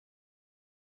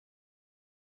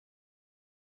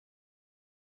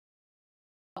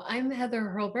I'm Heather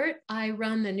Hurlbert. I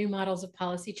run the New Models of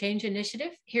Policy Change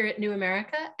initiative here at New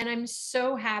America, and I'm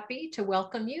so happy to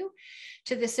welcome you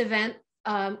to this event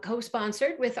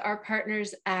co-sponsored with our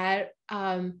partners at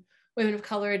Women of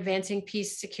Color Advancing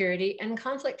Peace, Security, and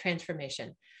Conflict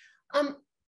Transformation.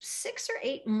 6 or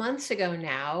 8 months ago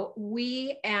now,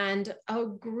 we and a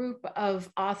group of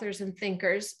authors and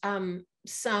thinkers,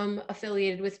 some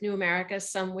affiliated with New America,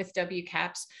 some with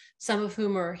WCAPS, some of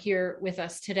whom are here with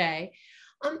us today,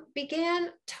 began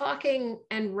talking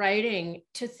and writing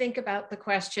to think about the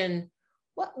question,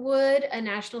 what would a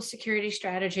national security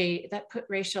strategy that put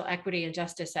racial equity and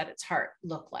justice at its heart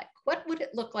look like? What would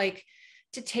it look like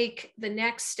to take the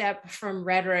next step from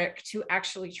rhetoric to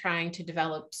actually trying to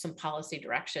develop some policy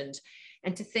directions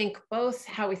and to think both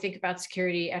how we think about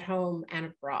security at home and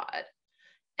abroad?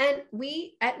 And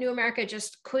we at New America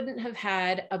just couldn't have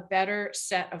had a better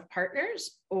set of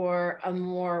partners or a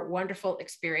more wonderful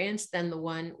experience than the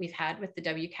one we've had with the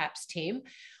WCAPS team.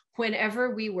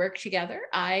 Whenever we work together,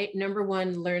 I, number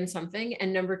one, learn something,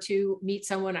 and number two, meet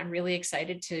someone I'm really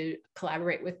excited to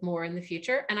collaborate with more in the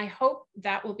future. And I hope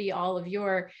that will be all of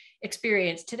your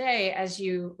experience today as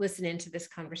you listen into this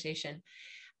conversation.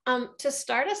 To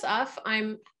start us off,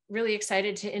 I'm really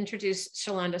excited to introduce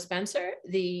Shalonda Spencer,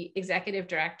 the executive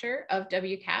director of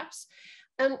WCAPS.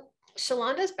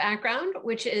 Shalonda's background,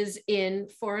 which is in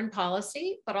foreign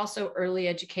policy, but also early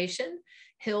education,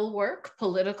 Hill work,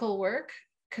 political work,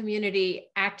 community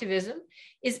activism,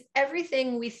 is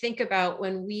everything we think about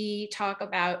when we talk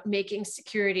about making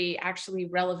security actually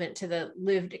relevant to the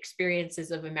lived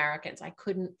experiences of Americans. I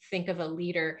couldn't think of a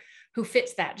leader who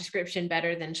fits that description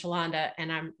better than Shalonda,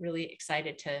 and I'm really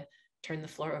excited to turn the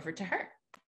floor over to her.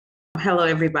 Hello,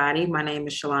 everybody. My name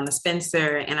is Ileana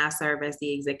Spencer, and I serve as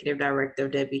the Executive Director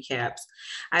of WCAPS.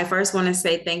 I first want to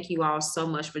say thank you all so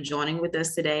much for joining with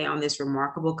us today on this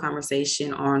remarkable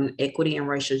conversation on equity and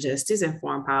racial justice and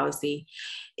foreign policy.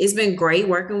 It's been great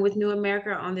working with New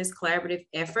America on this collaborative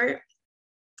effort,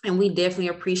 and we definitely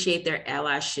appreciate their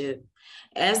allyship.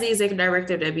 As the Executive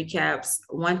Director of WCAPS,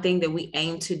 one thing that we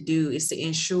aim to do is to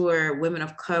ensure women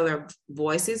of color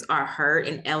voices are heard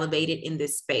and elevated in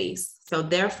this space. So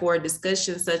therefore,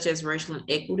 discussions such as racial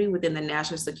inequity within the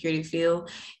national security field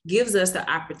gives us the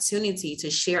opportunity to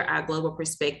share our global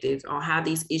perspective on how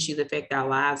these issues affect our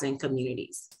lives and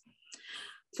communities.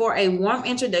 For a warm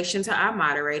introduction to our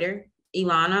moderator,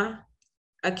 Ileana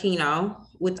Aquino,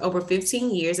 with over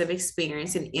 15 years of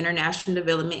experience in international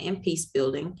development and peace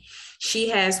building. She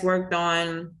has worked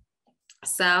on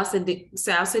South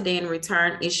Sudan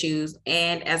return issues,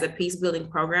 and as a peace building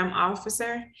program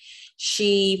officer,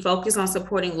 she focused on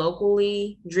supporting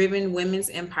locally driven women's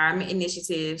empowerment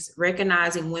initiatives,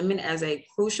 recognizing women as a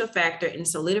crucial factor in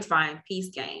solidifying peace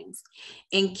gains.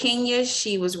 In Kenya,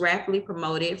 she was rapidly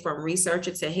promoted from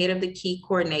researcher to head of the key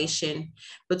coordination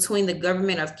between the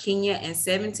government of Kenya and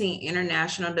 17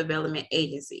 international development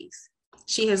agencies.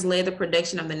 She has led the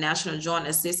production of the National Joint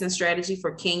Assistance Strategy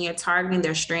for Kenya, targeting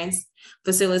their strengths,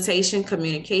 facilitation,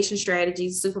 communication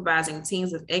strategies, supervising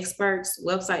teams of experts,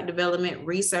 website development,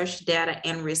 research, data,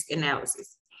 and risk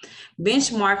analysis,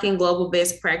 benchmarking global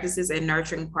best practices and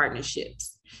nurturing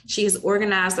partnerships. She has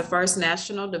organized the first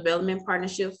National Development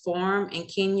Partnership Forum in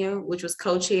Kenya, which was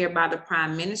co-chaired by the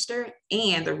Prime Minister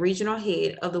and the regional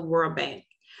head of the World Bank,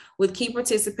 with key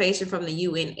participation from the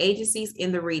UN agencies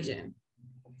in the region.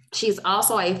 She is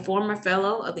also a former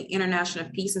fellow of the International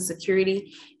Peace and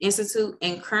Security Institute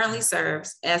and currently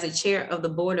serves as a chair of the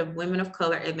board of Women of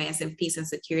Color Advancing Peace and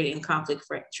Security and Conflict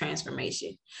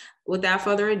Transformation. Without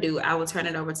further ado, I will turn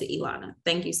it over to Ileana.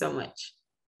 Thank you so much.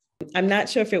 I'm not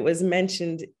sure if it was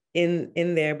mentioned in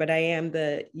there, but I am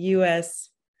the U.S.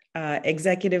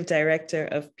 Executive Director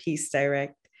of Peace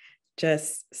Direct,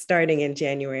 just starting in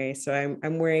January. So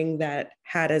I'm wearing that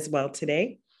hat as well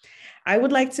today. I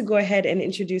would like to go ahead and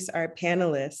introduce our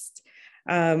panelists.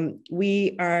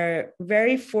 We are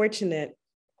very fortunate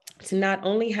to not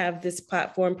only have this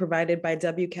platform provided by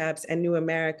WCAPS and New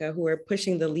America, who are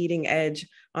pushing the leading edge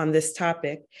on this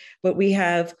topic, but we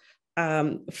have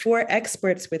 4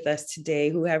 experts with us today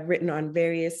who have written on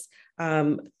various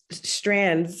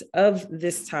strands of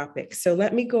this topic. So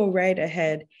let me go right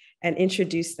ahead and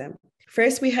introduce them.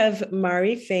 First, we have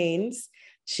Mari Faines.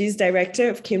 She's Director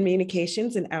of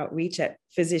Communications and Outreach at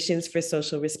Physicians for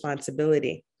Social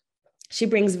Responsibility. She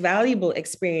brings valuable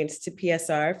experience to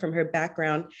PSR from her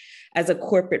background as a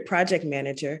corporate project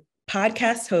manager,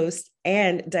 podcast host,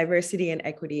 and diversity and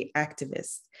equity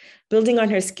activist, building on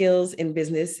her skills in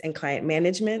business and client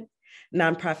management,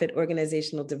 nonprofit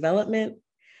organizational development,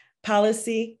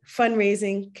 policy,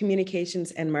 fundraising,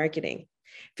 communications, and marketing.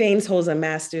 Faines holds a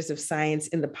Master's of Science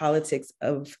in the Politics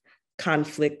of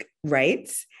Conflict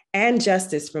Rights and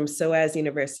Justice from SOAS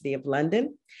University of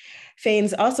London.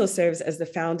 Faines also serves as the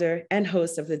founder and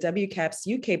host of the WCAPS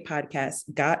UK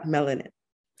podcast, Got Melanin.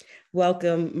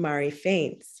 Welcome, Mari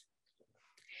Faines.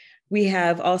 We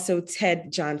have also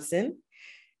Ted Johnson.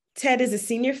 Ted is a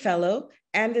senior fellow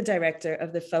and the director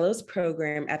of the Fellows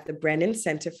Program at the Brennan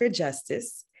Center for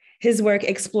Justice. His work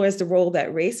explores the role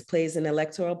that race plays in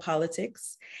electoral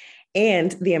politics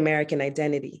and the American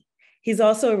identity. He's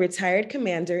also a retired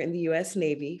commander in the US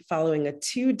Navy following a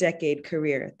 2-decade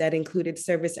career that included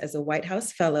service as a White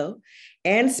House Fellow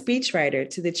and speechwriter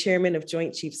to the Chairman of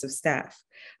Joint Chiefs of Staff.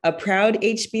 A proud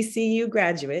HBCU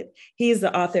graduate, he is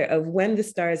the author of When the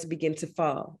Stars Begin to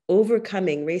Fall,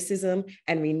 Overcoming Racism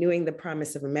and Renewing the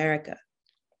Promise of America.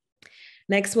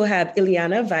 Next, we'll have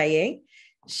Ileana Valle.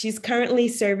 She's currently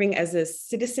serving as a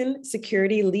Citizen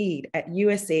Security Lead at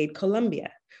USAID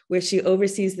Colombia, where she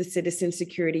oversees the Citizen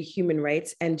Security, Human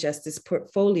Rights, and Justice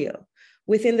portfolio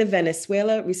within the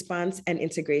Venezuela Response and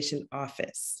Integration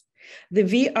Office. The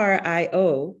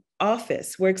VRIO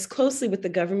office works closely with the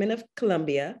government of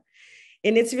Colombia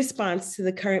in its response to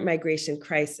the current migration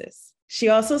crisis. She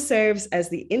also serves as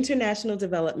the International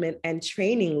Development and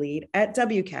Training Lead at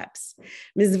WCAPS.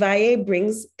 Ms. Valle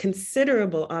brings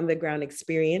considerable on-the-ground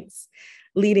experience,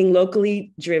 leading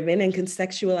locally driven and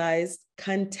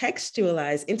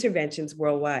contextualized interventions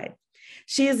worldwide.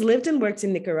 She has lived and worked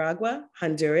in Nicaragua,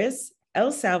 Honduras,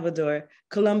 El Salvador,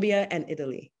 Colombia, and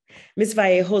Italy. Ms.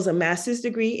 Valle holds a master's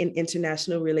degree in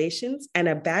international relations and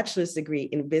a bachelor's degree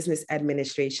in business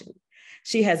administration.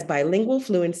 She has bilingual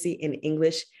fluency in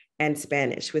English and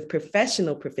Spanish with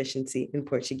professional proficiency in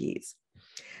Portuguese.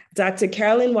 Dr.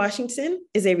 Carolyn Washington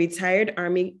is a retired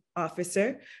Army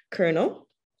officer, colonel.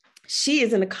 She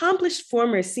is an accomplished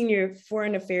former senior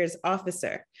foreign affairs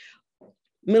officer,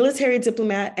 military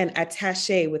diplomat, and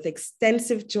attaché with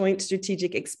extensive joint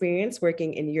strategic experience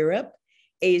working in Europe,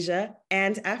 Asia,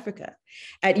 and Africa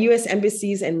at US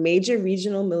embassies and major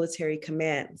regional military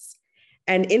commands,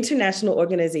 and international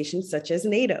organizations such as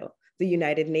NATO, the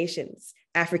United Nations,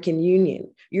 African Union,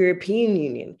 European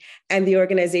Union, and the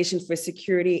Organization for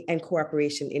Security and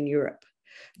Cooperation in Europe.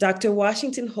 Dr.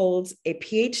 Washington holds a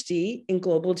PhD in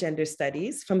Global Gender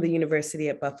Studies from the University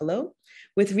at Buffalo,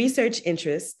 with research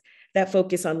interests that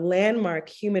focus on landmark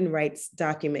human rights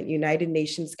document United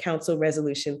Nations Council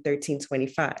Resolution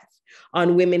 1325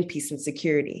 on women, peace, and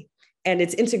security, and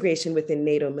its integration within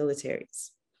NATO militaries.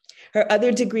 Her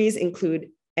other degrees include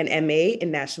an MA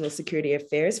in National Security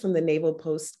Affairs from the Naval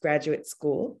Postgraduate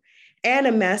School, and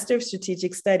a Master of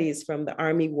Strategic Studies from the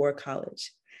Army War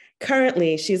College.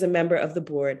 Currently, she's a member of the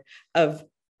Board of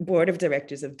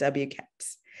Directors of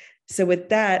WCAPS. So with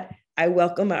that, I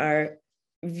welcome our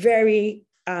very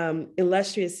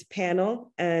illustrious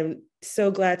panel, and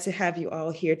so glad to have you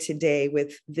all here today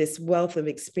with this wealth of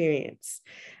experience.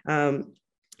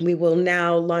 We will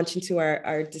now launch into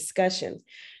our discussion.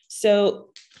 So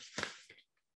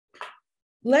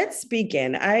let's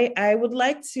begin. I would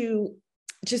like to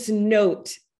just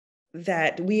note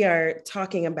that we are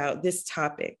talking about this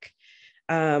topic,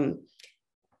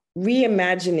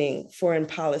 reimagining foreign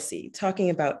policy, talking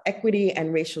about equity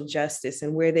and racial justice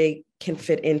and where they can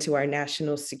fit into our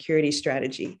national security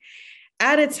strategy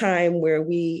at a time where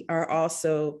we are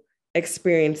also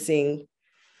experiencing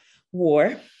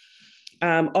war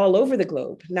all over the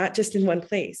globe, not just in one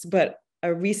place, but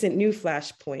a recent new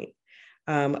flashpoint,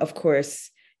 of course,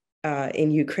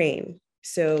 in Ukraine.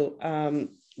 So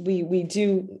we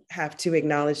do have to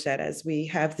acknowledge that as we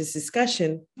have this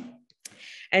discussion.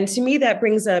 And to me, that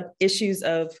brings up issues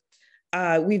of,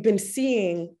 we've been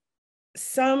seeing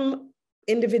some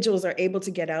individuals are able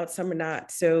to get out, some are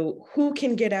not. So who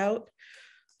can get out?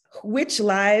 Which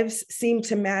lives seem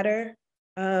to matter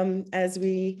as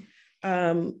we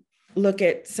look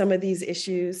at some of these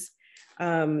issues,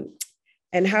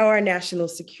 and how our national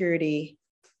security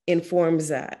informs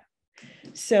that.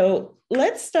 So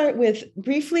let's start with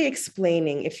briefly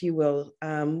explaining, if you will,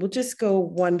 we'll just go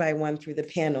one by one through the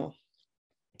panel,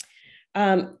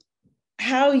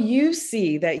 how you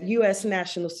see that US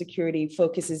national security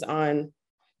focuses on,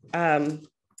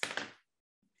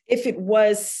 if it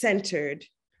was centered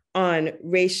on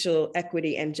racial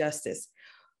equity and justice,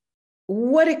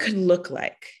 what it could look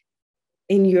like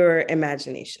in your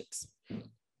imaginations.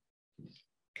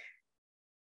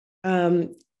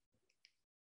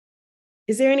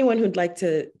 Is there anyone who'd like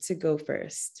to go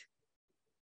first?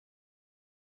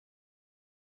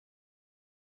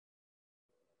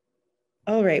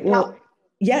 All right, well,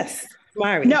 yes.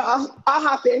 Mari. No, I'll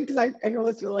hop in because I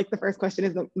always feel like the first question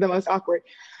is the most awkward.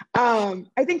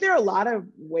 I think there are a lot of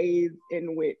ways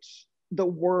in which the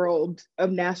world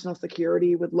of national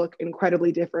security would look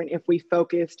incredibly different if we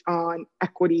focused on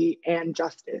equity and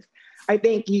justice. I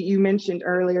think you mentioned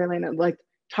earlier, Ileana, like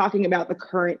talking about the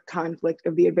current conflict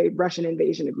of the Russian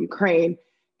invasion of Ukraine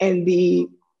and the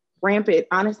rampant,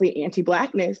 honestly,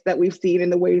 anti-Blackness that we've seen in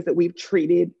the ways that we've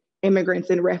treated immigrants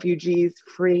and refugees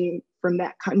fleeing from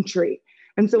that country.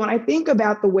 And so when I think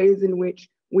about the ways in which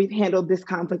we've handled this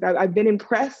conflict, I've been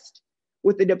impressed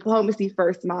with the diplomacy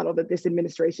first model that this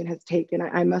administration has taken,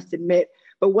 I must admit.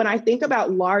 But when I think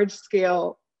about large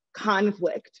scale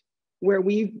conflict where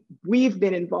we've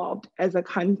been involved as a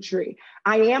country,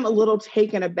 I am a little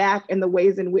taken aback in the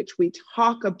ways in which we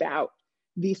talk about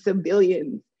the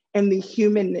civilians and the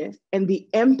humanness and the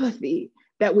empathy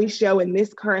that we show in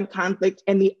this current conflict,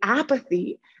 and the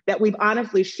apathy that we've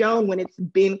honestly shown when it's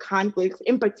been conflicts,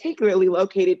 in particularly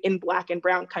located in Black and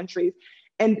Brown countries.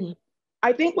 And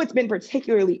I think what's been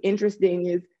particularly interesting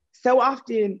is so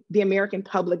often the American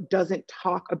public doesn't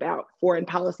talk about foreign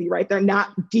policy, right? They're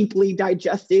not deeply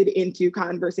digested into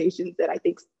conversations that I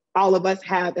think all of us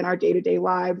have in our day-to-day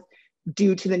lives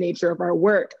due to the nature of our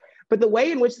work. But the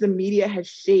way in which the media has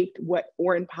shaped what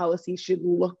foreign policy should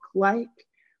look like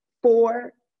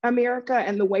for America,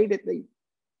 and the way that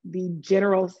the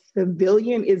general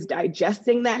civilian is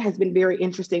digesting that has been very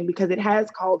interesting, because it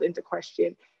has called into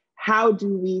question, how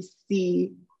do we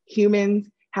see humans?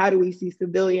 How do we see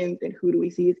civilians? And who do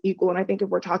we see as equal? And I think if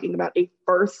we're talking about a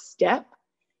first step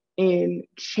in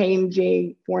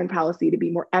changing foreign policy to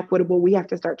be more equitable, we have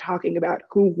to start talking about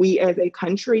who we as a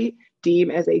country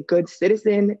deem as a good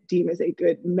citizen, deem as a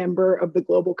good member of the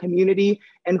global community,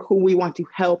 and who we want to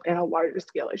help in a larger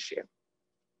scale issue.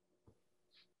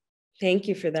 Thank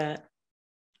you for that.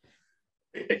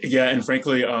 Yeah, and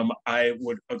frankly, I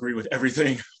would agree with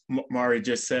everything Mari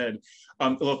just said.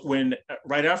 Look,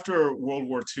 right after World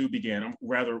War II began,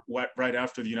 right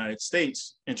after the United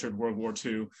States entered World War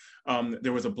II,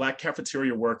 there was a Black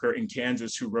cafeteria worker in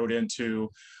Kansas who wrote into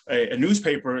a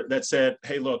newspaper that said,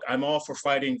 hey, look, I'm all for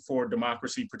fighting for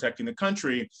democracy, protecting the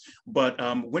country, but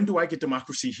when do I get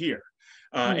democracy here?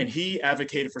 And he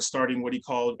advocated for starting what he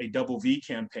called a double V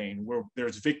campaign, where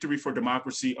there's victory for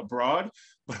democracy abroad,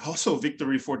 but also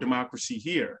victory for democracy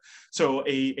here. So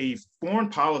a foreign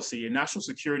policy, a national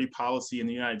security policy in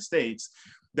the United States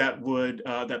that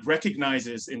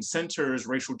recognizes and centers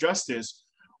racial justice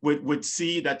would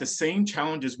see that the same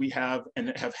challenges we have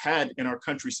and have had in our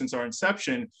country since our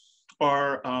inception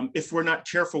are, if we're not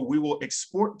careful, we will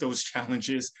export those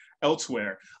challenges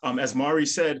elsewhere. As Mari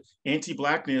said,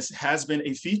 anti-Blackness has been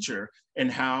a feature in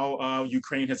how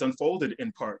Ukraine has unfolded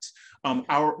in parts.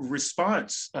 Our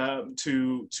response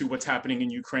to what's happening in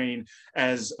Ukraine,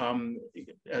 as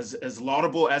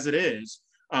laudable as it is,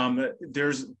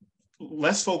 there's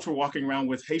less folks were walking around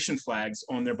with Haitian flags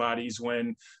on their bodies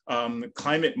when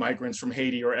climate migrants from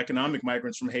Haiti or economic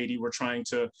migrants from Haiti were trying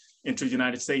to enter the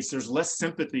United States. There's less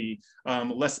sympathy,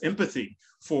 less empathy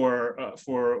for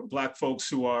Black folks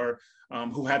who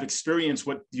have experienced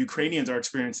what the Ukrainians are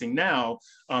experiencing now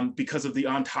because of the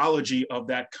ontology of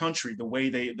that country, the way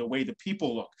the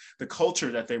people look, the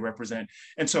culture that they represent.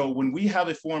 And so when we have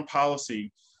a foreign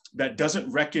policy that doesn't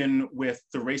reckon with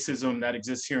the racism that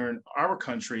exists here in our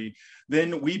country,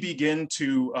 then we begin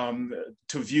to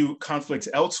view conflicts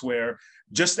elsewhere,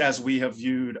 just as we have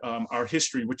viewed our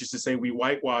history, which is to say we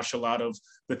whitewash a lot of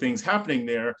the things happening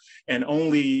there and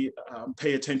only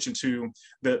pay attention to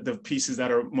the pieces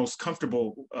that are most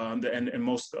comfortable and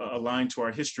most aligned to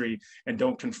our history, and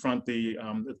don't confront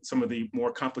some of the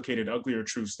more complicated, uglier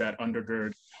truths that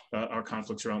undergird our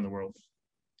conflicts around the world.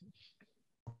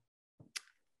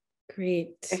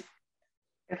 Great.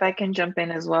 If I can jump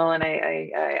in as well, and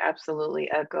I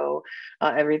absolutely echo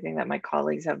everything that my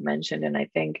colleagues have mentioned. And I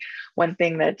think one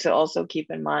thing that to also keep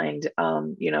in mind,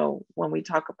 when we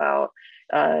talk about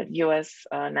U.S.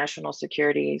 National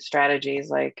security strategies,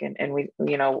 and we,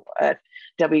 at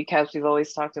WCAPS, we've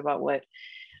always talked about what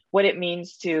it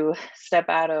means to step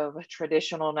out of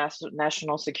traditional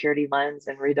national security lens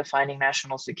and redefining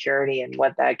national security, and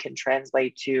what that can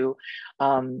translate to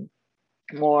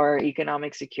more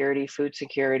economic security, food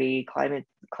security,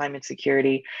 climate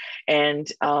security, and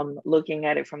looking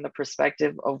at it from the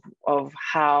perspective of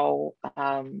how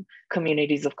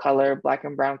communities of color, Black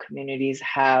and Brown communities,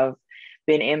 have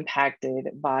been impacted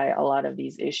by a lot of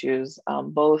these issues,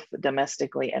 both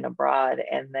domestically and abroad.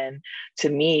 And then to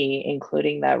me,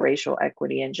 including that racial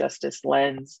equity and justice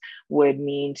lens would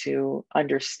mean to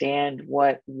understand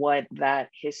what that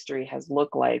history has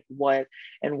looked like, what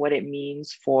it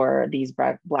means for these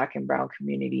Black and Brown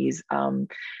communities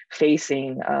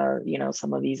facing,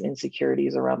 some of these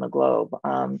insecurities around the globe,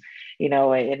 and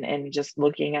just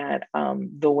looking at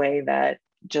the way that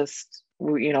just,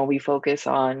 we focus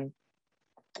on.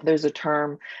 There's a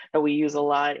term that we use a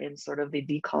lot in sort of the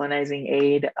decolonizing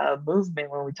aid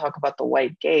movement when we talk about the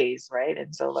white gaze, right?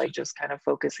 And so like just kind of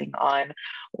focusing on,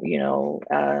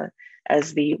 whether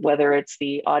it's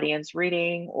the audience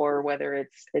reading or whether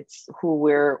it's who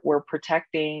we're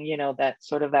protecting, that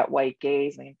sort of that white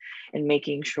gaze, and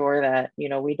making sure that,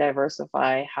 we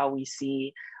diversify how we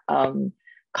see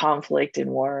conflict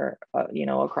and war,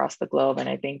 across the globe. And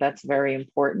I think that's very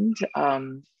important.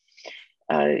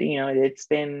 It's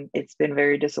been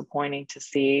very disappointing to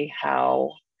see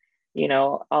how,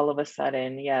 all of a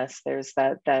sudden, yes, there's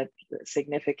that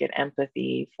significant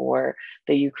empathy for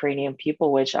the Ukrainian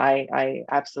people, which I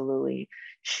absolutely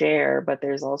share, but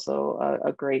there's also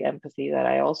a great empathy that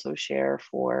I also share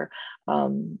for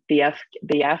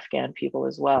the Afghan people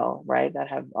as well, right? That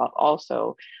have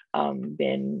also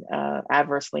been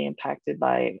adversely impacted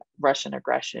by Russian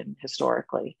aggression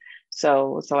historically.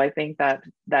 So I think that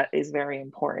is very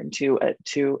important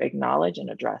to acknowledge and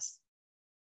address.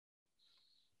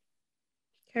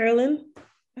 Carolyn?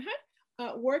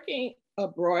 Working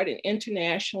abroad and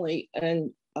internationally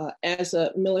and as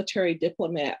a military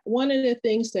diplomat, one of the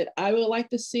things that I would like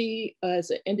to see as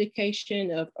an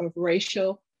indication of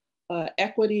racial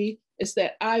equity is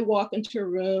that I walk into a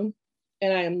room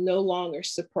and I am no longer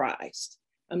surprised.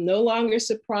 I'm no longer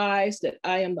surprised that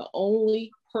I am the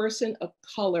only person of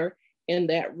color in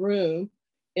that room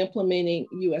implementing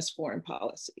US foreign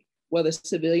policy, whether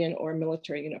civilian or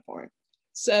military uniform.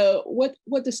 So what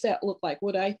does that look like?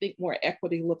 What I think more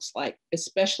equity looks like,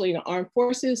 especially in the armed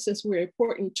forces, since we're an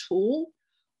important tool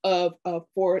of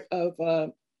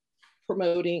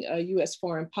promoting a US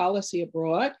foreign policy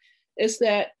abroad, is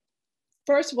that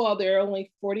first of all, there's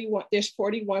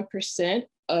 41%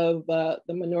 of the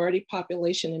minority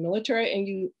population in the military. And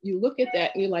you look at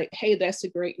that and you're like, hey, that's a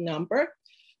great number.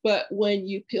 But when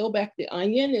you peel back the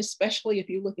onion, especially if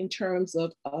you look in terms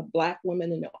of Black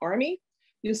women in the Army,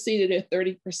 you'll see that they're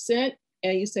 30%,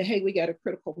 and you say, hey, we got a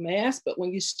critical mass. But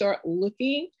when you start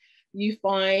looking, you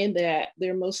find that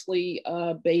they're mostly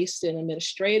based in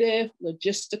administrative,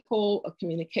 logistical,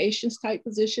 communications type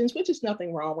positions, which is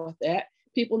nothing wrong with that.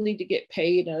 People need to get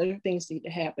paid and other things need to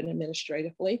happen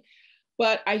administratively.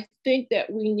 But I think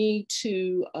that we need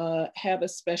to have a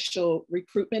special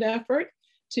recruitment effort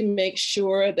to make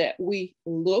sure that we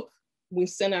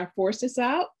send our forces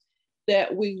out,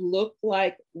 that we look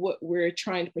like what we're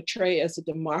trying to portray as a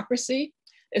democracy,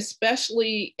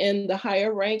 especially in the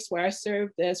higher ranks where I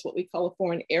served as what we call a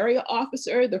foreign area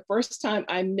officer. The first time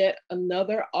I met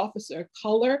another officer of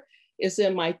color is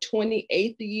in my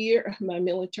 28th year of my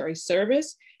military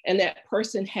service. And that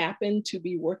person happened to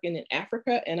be working in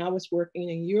Africa and I was working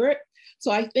in Europe.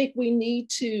 So I think we need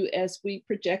to, as we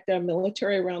project our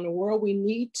military around the world, we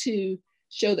need to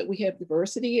show that we have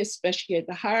diversity, especially at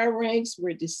the higher ranks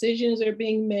where decisions are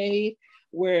being made,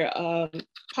 where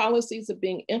policies are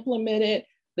being implemented,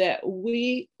 that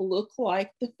we look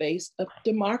like the face of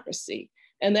democracy.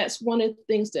 And that's one of the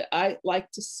things that I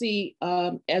like to see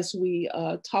as we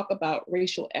talk about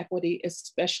racial equity,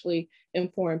 especially in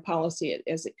foreign policy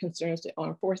as it concerns the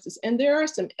armed forces. And there are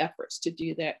some efforts to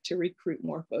do that, to recruit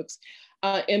more folks.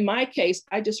 In my case,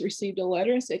 I just received a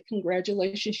letter and said,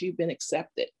 congratulations, you've been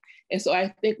accepted. And so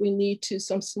I think we need to,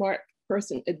 some smart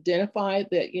person identify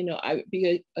that, I would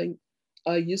be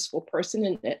a useful person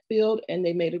in that field, and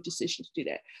they made a decision to do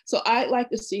that. So I'd like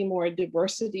to see more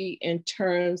diversity in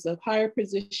terms of higher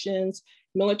positions,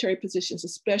 military positions,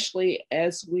 especially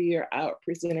as we are out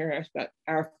presenting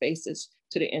our faces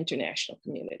to the international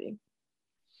community.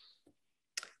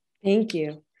 Thank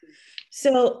you.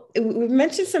 So we've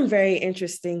mentioned some very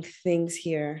interesting things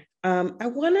here. I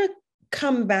want to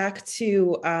come back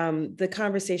to the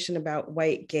conversation about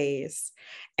white gaze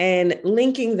and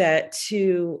linking that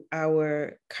to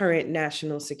our current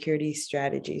national security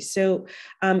strategy. So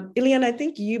Ileana, I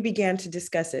think you began to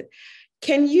discuss it.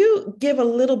 Can you give a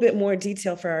little bit more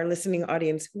detail for our listening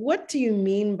audience? What do you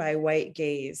mean by white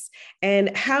gaze?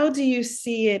 And how do you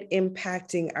see it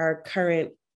impacting our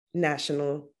current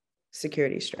national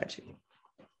security strategy?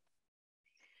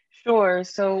 Sure.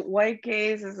 So white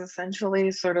gaze is essentially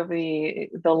sort of the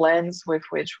lens with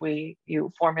which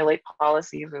you formulate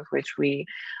policies, with which we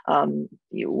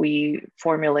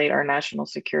formulate our national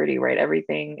security, right?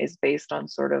 Everything is based on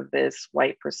sort of this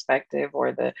white perspective,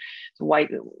 or the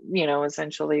white,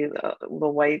 essentially the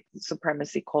white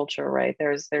supremacy culture, right?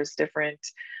 There's different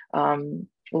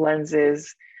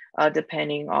lenses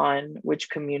depending on which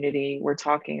community we're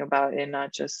talking about, and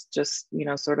not just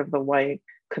sort of the white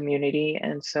community.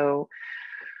 And so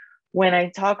when I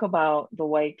talk about the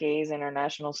white gaze and our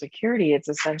national security, it's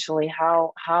essentially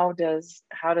how does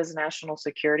national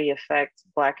security affect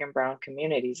Black and Brown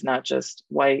communities, not just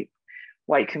white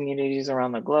communities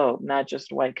around the globe, not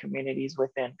just white communities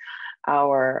within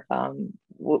our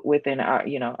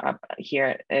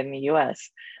here in the US.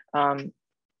 And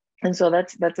so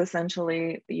that's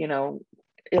essentially,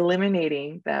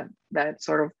 eliminating that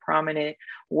sort of prominent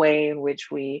way in which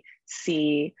we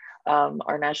see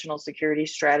our national security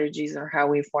strategies or how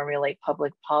we formulate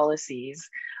public policies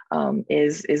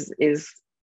is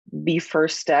the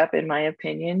first step, in my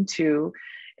opinion, to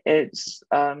it's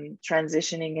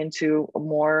transitioning into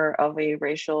more of a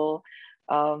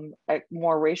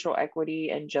more racial equity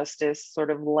and justice sort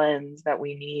of lens that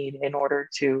we need in order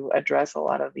to address a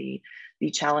lot of the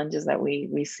challenges that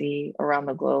we see around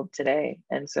the globe today.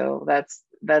 And so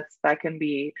that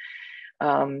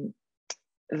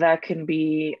can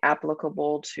be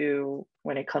applicable to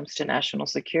when it comes to national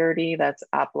security. That's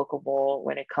applicable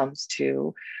when it comes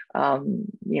to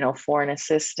foreign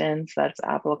assistance. That's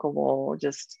applicable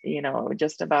just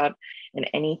about in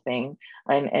anything.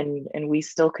 And we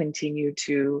still continue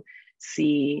to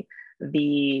see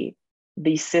the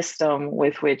system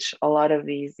with which a lot of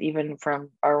these, even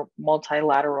from our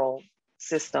multilateral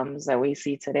systems that we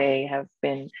see today, have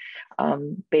been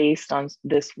based on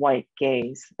this white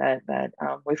gaze that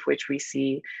with which we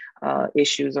see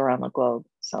issues around the globe.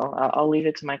 So I'll leave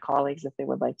it to my colleagues if they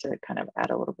would like to kind of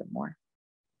add a little bit more.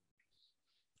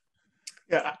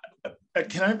 Yeah, I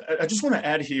just want to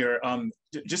add here,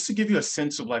 just to give you a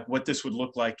sense of like what this would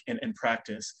look like in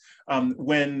practice.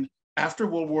 When after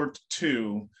World War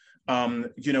II,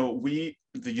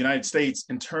 the United States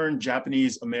interned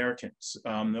Japanese Americans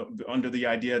under the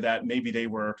idea that maybe they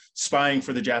were spying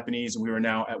for the Japanese and we were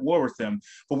now at war with them.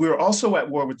 But we were also at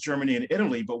war with Germany and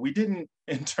Italy, but we didn't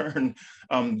intern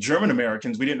German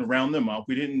Americans. We didn't round them up.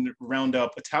 We didn't round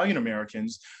up Italian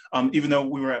Americans, even though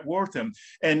we were at war with them.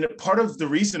 And part of the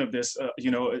reason of this,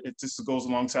 it just goes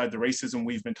alongside the racism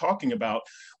we've been talking about,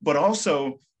 but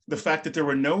also the fact that there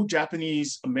were no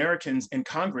Japanese Americans in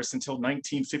Congress until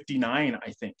 1959,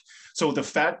 I think. So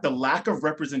the lack of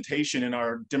representation in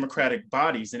our democratic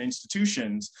bodies and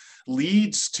institutions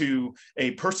leads to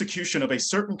a persecution of a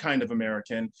certain kind of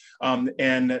American,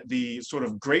 and the sort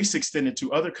of grace extended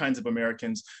to other kinds of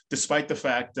Americans, despite the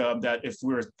fact that if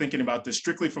we're thinking about this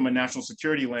strictly from a national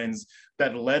security lens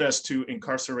that led us to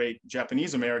incarcerate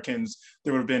Japanese Americans,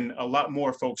 there would have been a lot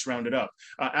more folks rounded up.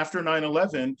 After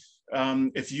 9/11,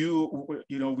 if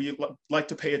we like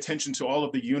to pay attention to all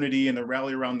of the unity and the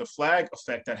rally around the flag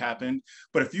effect that happened.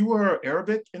 But if you were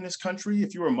Arabic in this country,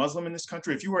 if you were Muslim in this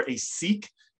country, if you were a Sikh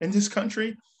in this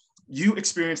country, you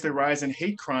experienced a rise in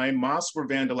hate crime, mosques were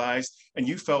vandalized, and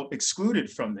you felt excluded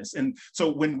from this. And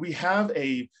so when we have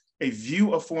a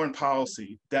view of foreign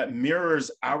policy that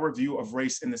mirrors our view of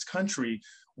race in this country,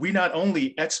 we not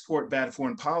only export bad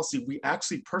foreign policy, we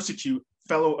actually persecute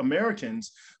fellow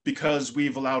Americans because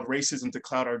we've allowed racism to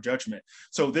cloud our judgment.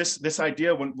 So this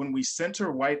idea, when we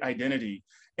center white identity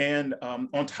and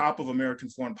on top of American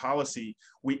foreign policy,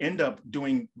 we end up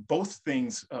doing both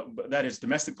things, that is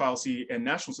domestic policy and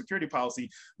national security policy,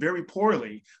 very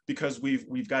poorly, because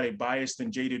we've got a biased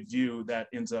and jaded view that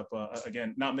ends up,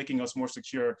 again, not making us more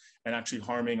secure and actually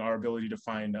harming our ability to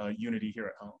find unity here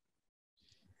at home.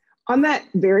 On that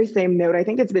very same note, I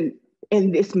think it's been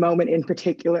in this moment in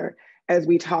particular, as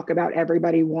we talk about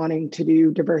everybody wanting to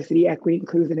do diversity, equity,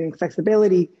 inclusion, and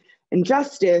accessibility and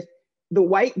justice, the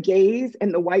white gaze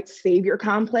and the white savior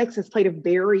complex has played a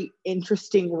very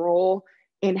interesting role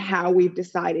in how we've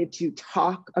decided to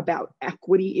talk about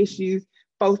equity issues,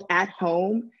 both at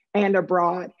home and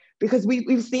abroad. Because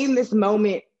we've seen this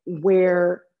moment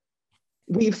where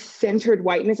we've centered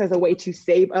whiteness as a way to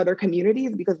save other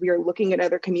communities, because we are looking at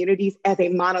other communities as a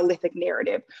monolithic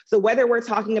narrative. So whether we're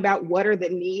talking about what are the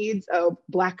needs of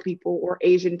Black people or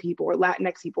Asian people or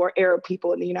Latinx people or Arab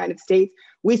people in the United States,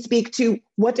 we speak to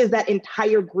what does that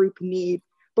entire group need,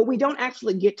 but we don't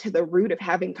actually get to the root of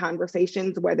having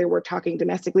conversations, whether we're talking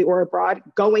domestically or abroad,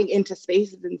 going into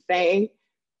spaces and saying,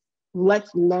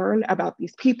 let's learn about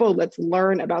these people, let's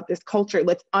learn about this culture,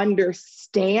 let's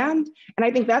understand. And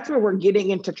I think that's where we're getting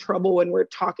into trouble when we're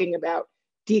talking about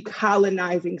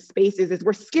decolonizing spaces, is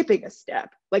we're skipping a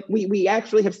step. Like we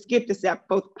actually have skipped a step,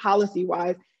 both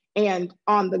policy-wise and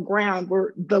on the ground,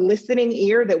 where the listening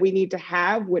ear that we need to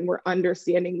have when we're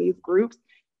understanding these groups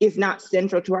is not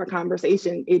central to our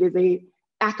conversation. It is a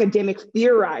academic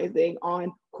theorizing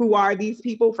on who are these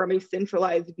people from a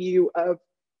centralized view of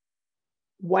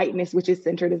whiteness, which is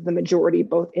centered as the majority,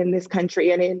 both in this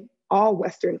country and in all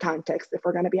Western contexts, if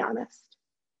we're going to be honest.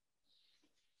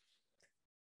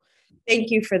 Thank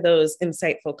you for those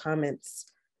insightful comments.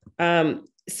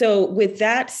 So with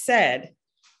that said,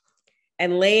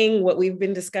 and laying what we've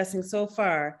been discussing so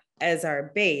far as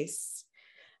our base,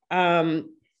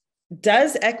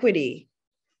 does equity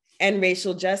and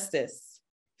racial justice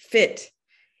fit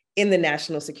in the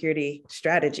national security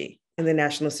strategy, in the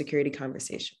national security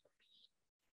conversation?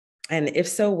 And if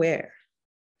so, where?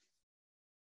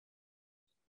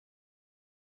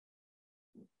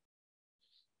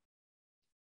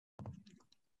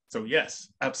 So yes,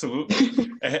 absolutely.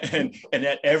 and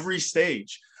at every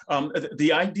stage,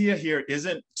 the idea here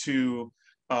isn't to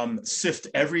sift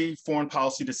every foreign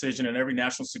policy decision and every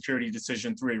national security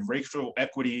decision through a racial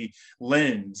equity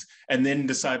lens and then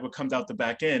decide what comes out the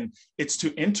back end. It's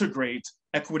to integrate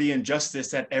equity and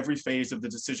justice at every phase of the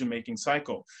decision-making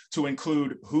cycle, to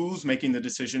include who's making the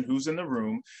decision, who's in the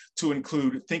room, to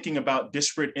include thinking about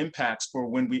disparate impacts for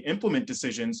when we implement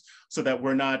decisions so that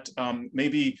we're not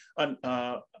maybe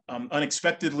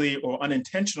unexpectedly or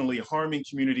unintentionally harming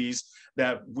communities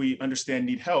that we understand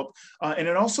need help. And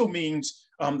it also means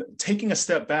taking a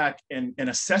step back and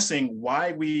assessing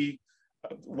why we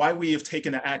have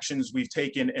taken the actions we've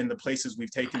taken in the places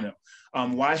we've taken them.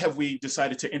 Why have we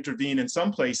decided to intervene in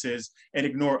some places and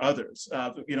ignore others?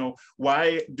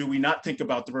 Why do we not think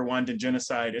about the Rwandan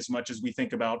genocide as much as we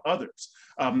think about others?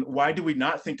 Why do we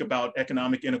not think about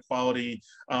economic inequality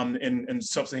in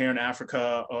sub-Saharan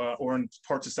Africa or in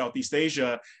parts of Southeast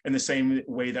Asia in the same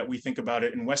way that we think about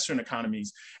it in Western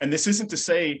economies? And this isn't to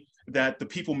say that the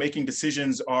people making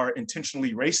decisions are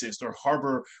intentionally racist or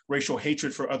harbor racial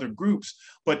hatred for other groups.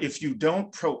 But if you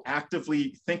don't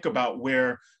proactively think about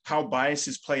how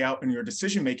biases play out in your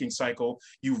decision-making cycle,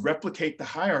 you replicate the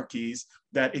hierarchies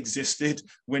that existed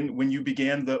when you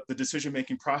began the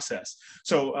decision-making process.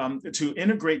 So to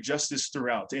integrate justice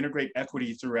throughout, to integrate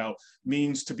equity throughout,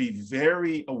 means to be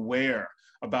very aware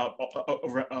about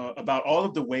all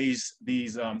of the ways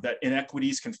these that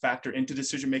inequities can factor into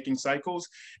decision-making cycles,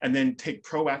 and then take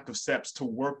proactive steps to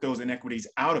work those inequities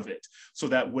out of it, so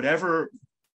that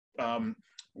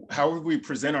however we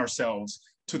present ourselves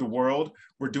to the world,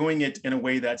 we're doing it in a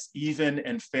way that's even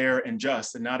and fair and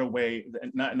just, and not in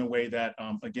a way that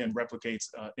again replicates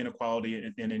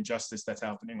inequality and injustice that's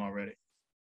happening already.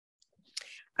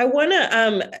 I want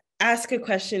to ask a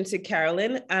question to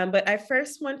Carolyn, but I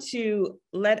first want to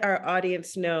let our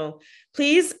audience know,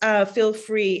 please feel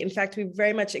free. In fact, we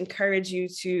very much encourage you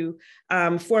to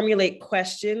formulate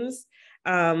questions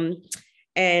and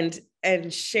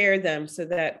share them so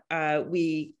that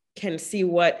we can see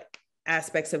what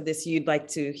aspects of this you'd like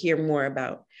to hear more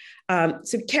about.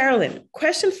 So Carolyn,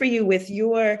 question for you: with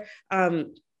your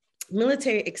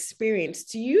military experience,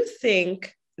 do you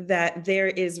think that there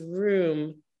is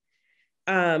room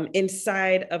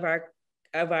inside of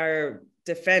our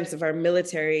defense, of our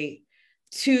military,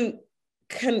 to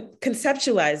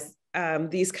conceptualize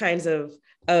these kinds of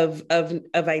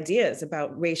ideas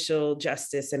about racial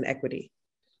justice and equity?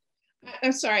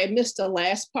 I'm sorry, I missed the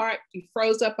last part. You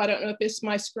froze up. I don't know if it's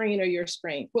my screen or your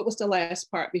screen. What was the last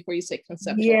part before you said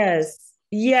conceptualize?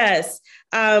 Yes.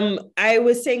 I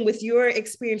was saying, with your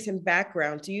experience and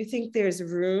background, do you think there's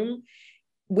room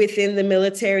within the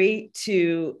military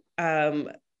to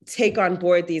take on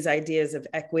board these ideas of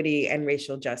equity and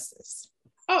racial justice?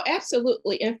 Oh,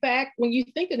 absolutely. In fact, when you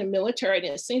think of the military, and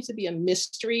it seems to be a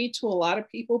mystery to a lot of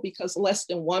people, because less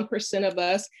than 1% of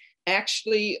us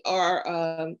actually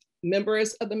are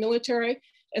members of the military.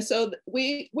 And so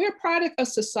we're a product of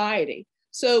society.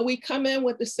 So we come in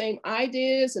with the same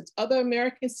ideas as other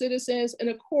American citizens. And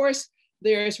of course,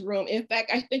 there's room. In fact,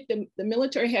 I think the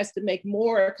military has to make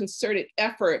more concerted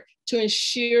effort to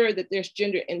ensure that there's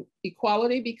gender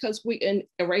equality, and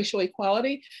racial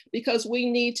equality, because we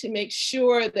need to make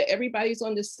sure that everybody's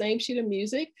on the same sheet of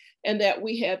music, and that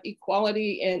we have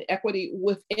equality and equity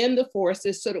within the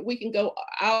forces, so that we can go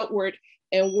outward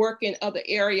and work in other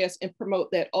areas and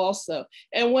promote that also.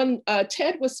 And when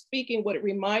Ted was speaking, what it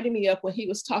reminded me of when he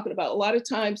was talking about, a lot of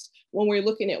times when we're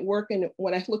looking at work, and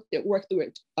when I looked at work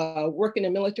in the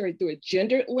military through a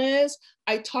gendered lens,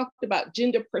 I talked about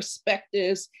gender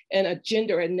perspectives and a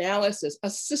gender analysis, a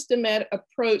systematic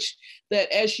approach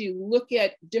that as you look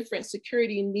at different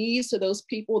security needs of those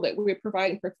people that we're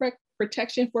providing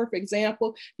protection for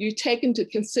example, you take into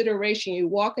consideration, you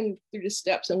walking through the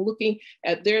steps and looking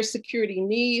at their security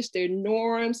needs, their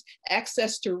norms,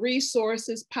 access to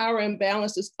resources, power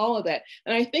imbalances, all of that.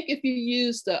 And I think if you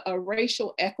use a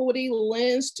racial equity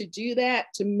lens to do that,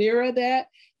 to mirror that,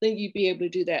 then you'd be able to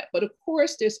do that. But of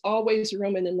course, there's always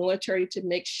room in the military to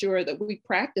make sure that we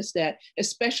practice that,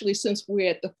 especially since we're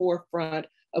at the forefront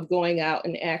of going out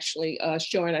and actually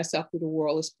showing ourselves to the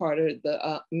world as part of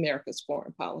the America's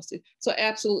foreign policy. So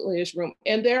absolutely there's room.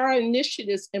 And there are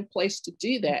initiatives in place to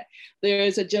do that. There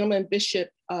is a gentleman, Bishop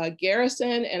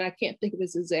Garrison, and I can't think of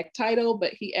his exact title,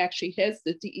 but he actually heads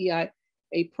the DEI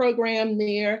program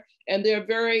there. And there are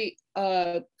very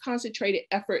concentrated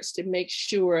efforts to make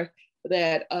sure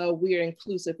that we are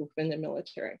inclusive within the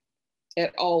military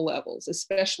at all levels,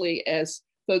 especially as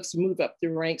folks move up the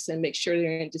ranks and make sure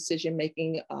they're in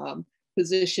decision-making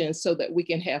positions so that we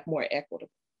can have more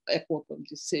equitable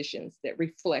decisions that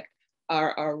reflect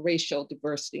our racial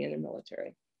diversity in the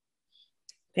military.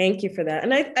 Thank you for that.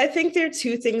 And I think there are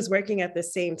two things working at the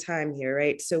same time here,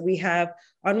 right? So we have,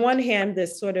 on one hand,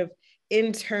 this sort of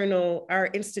our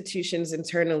institutions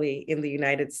internally in the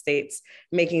United States,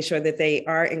 making sure that they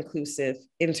are inclusive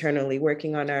internally,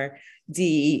 working on our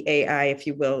DEAI, if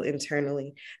you will,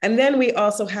 internally. And then we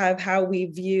also have how we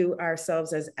view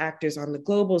ourselves as actors on the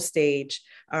global stage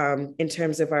in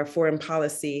terms of our foreign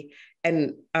policy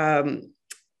and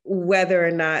whether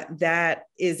or not that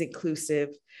is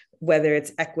inclusive, whether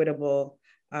it's equitable,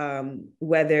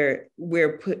 whether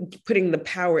we're putting the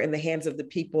power in the hands of the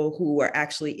people who are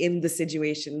actually in the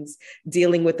situations,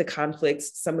 dealing with the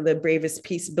conflicts. Some of the bravest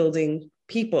peace building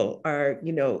people are,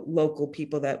 local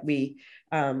people that we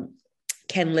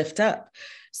can lift up.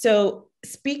 So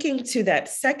speaking to that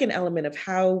second element of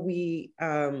how we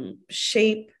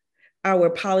shape our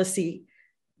policy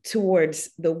towards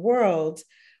the world,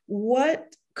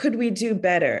 what could we do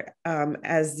better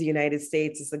as the United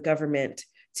States, as the government,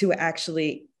 to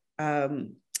actually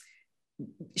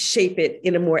shape it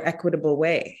in a more equitable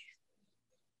way?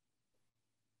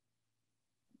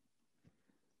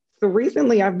 So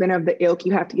recently I've been of the ilk,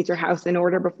 you have to get your house in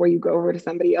order before you go over to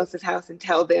somebody else's house and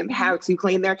tell them how to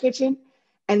clean their kitchen.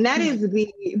 And that is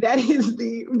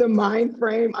the mind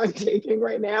frame I'm taking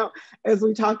right now as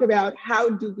we talk about how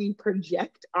do we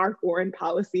project our foreign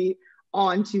policy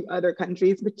onto other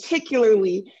countries,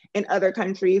 particularly in other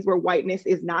countries where whiteness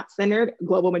is not centered,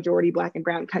 global majority Black and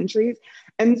brown countries.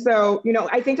 And so,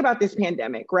 I think about this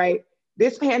pandemic, right?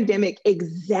 This pandemic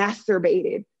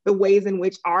exacerbated the ways in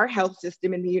which our health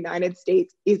system in the United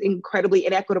States is incredibly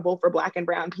inequitable for Black and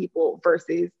brown people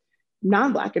versus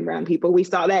non-Black and brown people. We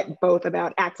saw that both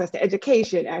about access to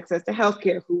education, access to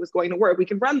healthcare, who was going to work. We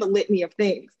can run the litany of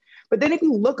things. But then if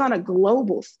you look on a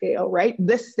global scale, right,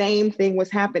 the same thing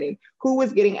was happening. Who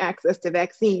was getting access to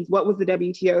vaccines? What was the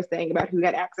WTO saying about who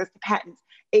had access to patents,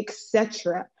 et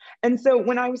cetera? And so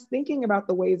when I was thinking about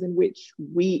the ways in which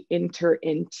we enter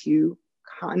into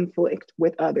conflict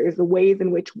with others, the ways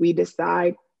in which we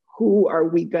decide who are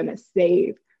we gonna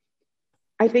save,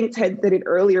 I think Ted said it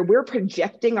earlier, we're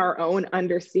projecting our own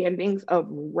understandings of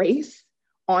race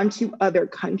onto other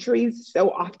countries so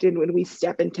often when we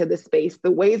step into the space, the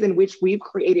ways in which we've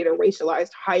created a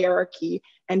racialized hierarchy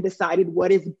and decided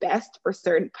what is best for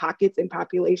certain pockets and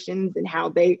populations and how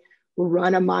they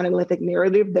run a monolithic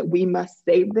narrative that we must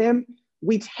save them.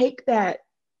 We take that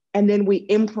and then we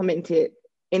implement it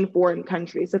in foreign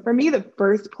countries. So for me, the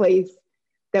first place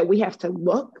that we have to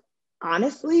look,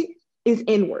 honestly, is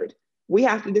inward. We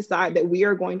have to decide that we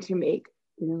are going to make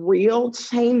real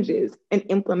changes and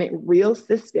implement real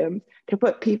systems to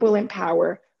put people in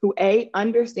power who A,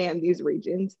 understand these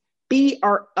regions, B,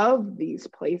 are of these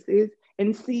places,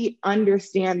 and C,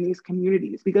 understand these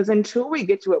communities. Because until we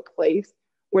get to a place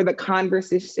where the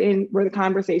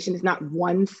conversation is not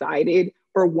one-sided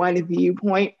or one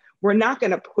viewpoint, we're not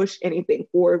going to push anything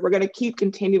forward. We're going to keep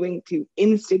continuing to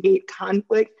instigate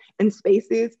conflict in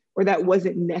spaces where that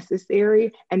wasn't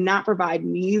necessary and not provide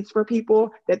needs for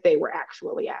people that they were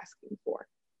actually asking for.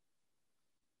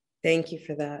 Thank you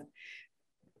for that.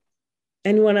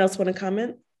 Anyone else want to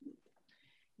comment?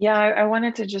 Yeah, I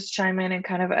wanted to just chime in and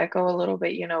kind of echo a little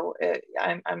bit.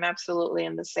 I'm absolutely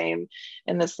in the same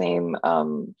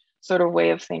sort of way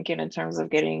of thinking in terms of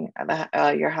getting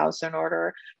your house in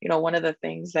order. You know, one of the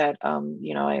things that,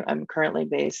 you know, I'm currently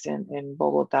based in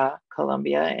Bogota,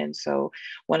 Colombia. And so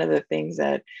one of the things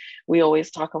that we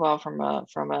always talk about from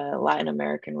a Latin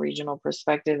American regional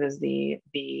perspective is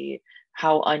the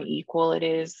how unequal it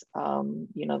is,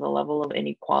 you know, the level of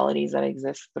inequalities that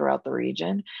exist throughout the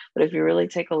region. But if you really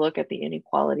take a look at the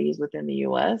inequalities within the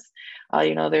US,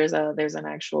 you know, there's an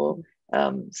actual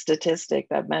statistic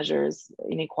that measures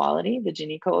inequality, the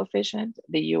Gini coefficient.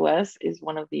 The US is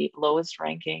one of the lowest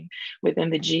ranking within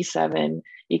the G7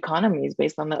 economies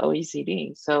based on the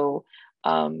OECD. So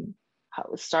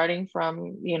starting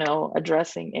from, you know,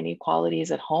 addressing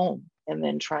inequalities at home and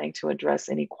then trying to address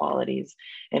inequalities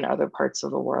in other parts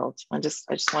of the world. I just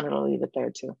wanted to leave it there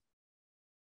too.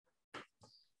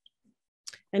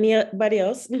 Anybody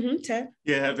else? Ted?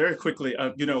 Yeah, very quickly.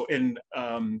 You know, in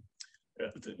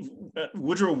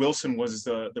Woodrow Wilson was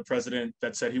the president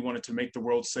that said he wanted to make the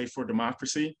world safe for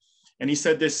democracy. And he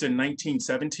said this in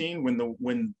 1917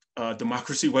 when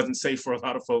democracy wasn't safe for a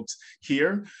lot of folks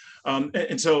here.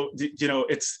 And so, you know,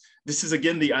 this is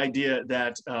again the idea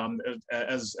that,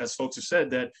 as folks have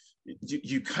said, that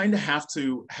you kind of have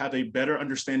to have a better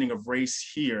understanding of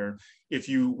race here if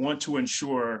you want to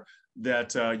ensure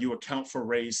that you account for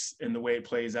race in the way it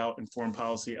plays out in foreign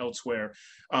policy elsewhere.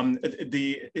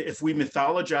 If we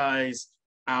mythologize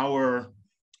our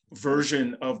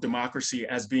version of democracy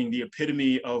as being the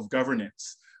epitome of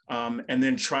governance, and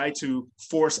then try to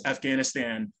force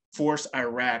Afghanistan, force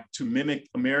Iraq to mimic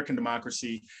American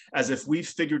democracy as if we've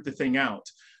figured the thing out,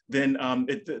 then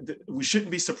we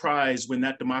shouldn't be surprised when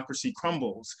that democracy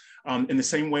crumbles in the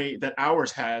same way that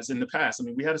ours has in the past. I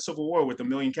mean, we had a civil war with 1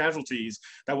 million casualties.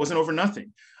 That wasn't over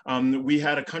nothing. We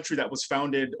had a country that was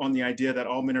founded on the idea that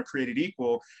all men are created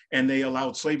equal, and they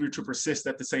allowed slavery to persist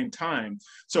at the same time.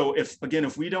 So if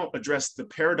we don't address the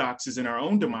paradoxes in our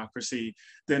own democracy,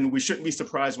 then we shouldn't be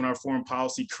surprised when our foreign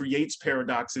policy creates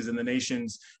paradoxes in the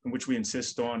nations in which we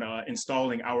insist on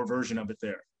installing our version of it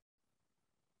there.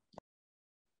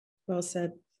 Well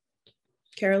said.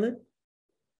 Carolyn?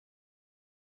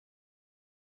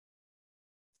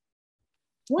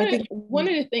 One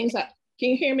of the things, can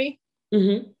you hear me?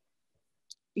 Mm-hmm.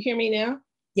 You hear me now?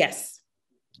 Yes.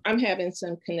 I'm having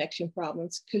some connection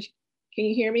problems. Can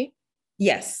you hear me?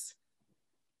 Yes.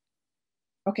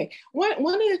 Okay. One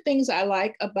of the things I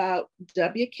like about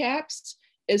WCAPS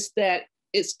is that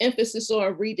its emphasis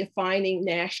on redefining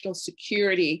national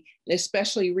security, and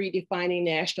especially redefining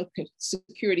national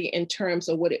security in terms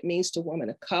of what it means to women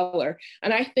of color.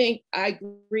 And I think I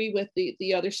agree with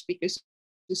the other speakers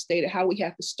who stated how we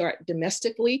have to start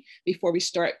domestically before we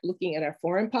start looking at our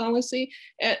foreign policy.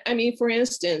 And I mean, for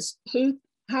instance,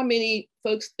 how many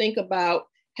folks think about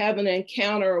having an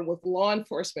encounter with law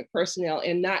enforcement personnel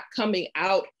and not coming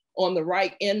out on the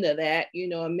right end of that, you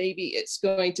know, and maybe it's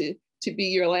going to be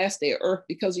your last day of earth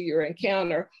because of your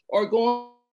encounter, or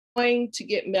going to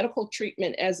get medical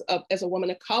treatment as a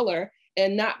woman of color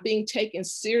and not being taken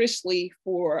seriously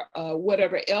for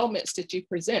whatever ailments that you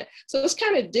present. So it's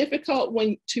kind of difficult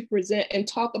when to present and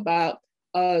talk about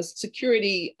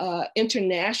security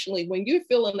internationally when you're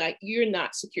feeling like you're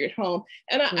not secure at home.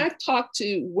 And I've talked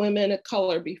to women of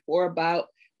color before about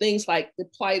things like the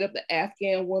plight of the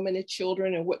Afghan women and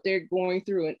children and what they're going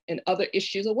through and other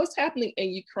issues and what's happening in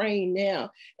Ukraine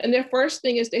now. And their first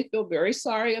thing is they feel very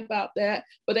sorry about that,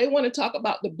 but they want to talk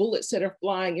about the bullets that are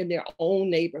flying in their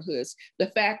own neighborhoods. The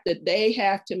fact that they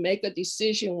have to make a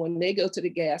decision when they go to the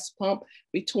gas pump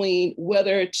between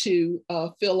whether to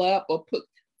fill up or put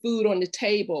food on the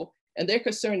table, and they're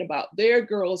concerned about their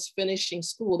girls finishing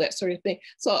school, that sort of thing.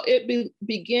 So it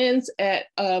begins at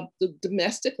the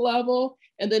domestic level,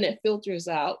 and then it filters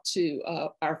out to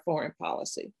our foreign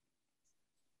policy.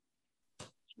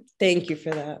 Thank you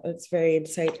for that. That's very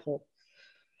insightful.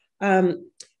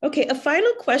 Okay, a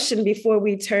final question before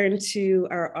we turn to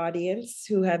our audience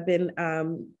who have been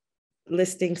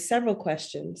listing several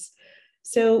questions.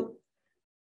 So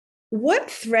what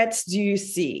threats do you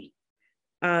see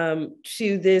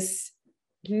to this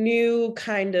new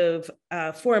kind of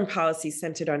foreign policy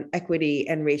centered on equity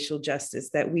and racial justice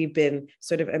that we've been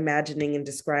sort of imagining and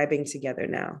describing together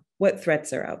now? What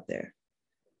threats are out there?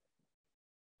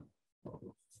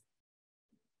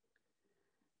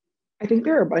 I think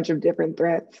there are a bunch of different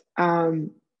threats.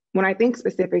 When I think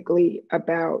specifically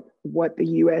about what the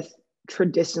US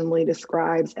traditionally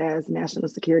describes as national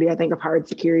security, I think of hard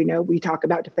security. You know, we talk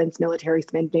about defense military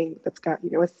spending that's got,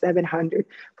 you know, a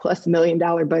 $700+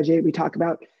 million budget. We talk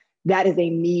about that as a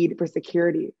need for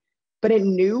security. But a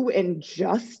new and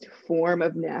just form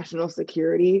of national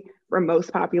security for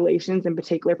most populations, in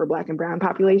particular for Black and Brown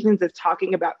populations, is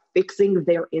talking about fixing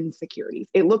their insecurities.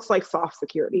 It looks like soft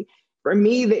security. For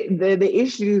me, the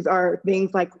issues are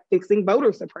things like fixing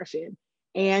voter suppression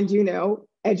and, you know,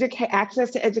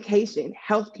 access to education,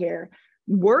 healthcare,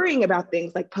 worrying about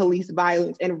things like police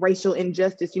violence and racial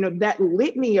injustice, you know, that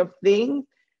litany of things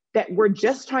that we're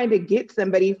just trying to get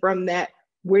somebody from that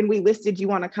when we listed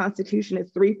you on a constitution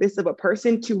as 3/5 of a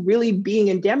person to really being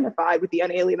indemnified with the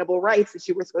unalienable rights that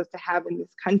you were supposed to have in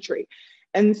this country.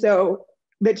 And so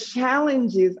the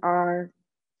challenges are,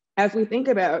 as we think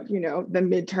about, you know, the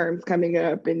midterms coming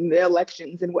up and the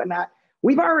elections and whatnot,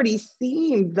 we've already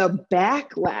seen the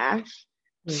backlash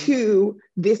to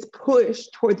this push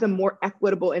towards a more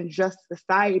equitable and just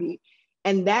society.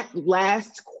 And that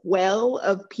last quell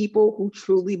of people who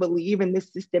truly believe in this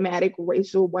systematic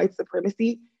racial white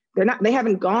supremacy, they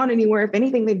haven't gone anywhere. If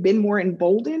anything, they've been more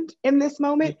emboldened in this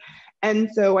moment.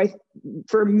 And so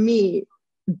for me,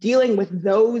 dealing with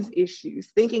those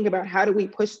issues, thinking about how do we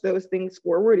push those things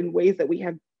forward in ways that we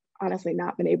have honestly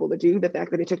not been able to do. The fact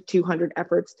that it took 200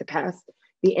 efforts to pass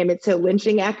the Emmett Till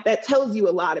Lynching Act, that tells you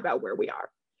a lot about where we are.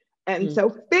 And so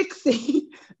fixing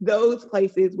those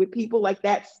places with people like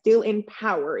that still in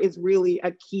power is really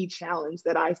a key challenge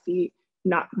that I see,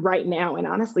 not right now, and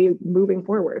honestly, moving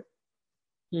forward.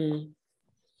 Yeah,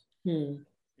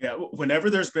 whenever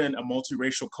there's been a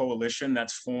multiracial coalition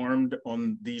that's formed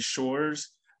on these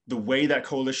shores, the way that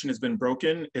coalition has been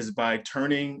broken is by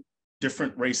turning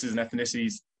different races and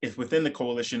ethnicities within the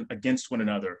coalition against one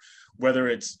another, whether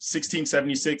it's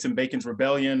 1676 in Bacon's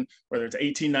Rebellion, whether it's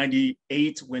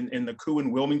 1898 when in the coup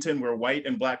in Wilmington, where white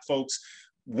and Black folks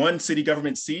won city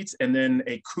government seats, and then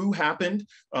a coup happened.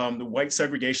 The white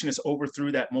segregationists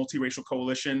overthrew that multiracial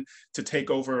coalition to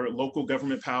take over local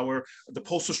government power. The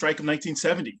postal strike of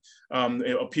 1970,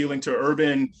 appealing to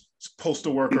urban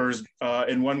postal workers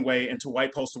in one way and to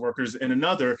white postal workers in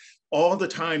another. All the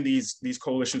time, these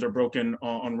coalitions are broken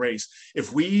on race.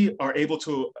 If we are able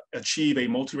to achieve a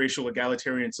multiracial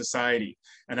egalitarian society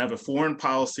and have a foreign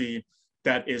policy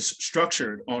that is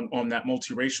structured on that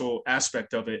multiracial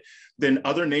aspect of it, then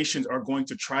other nations are going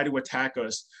to try to attack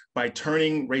us by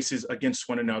turning races against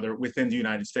one another within the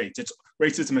United States.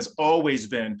 Racism has always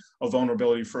been a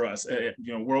vulnerability for us.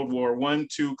 You know, World War I,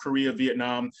 II, Korea,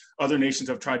 Vietnam, other nations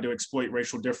have tried to exploit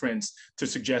racial difference to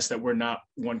suggest that we're not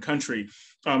one country.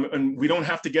 And we don't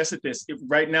have to guess at this.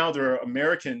 Right now, there are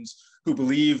Americans who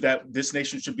believe that this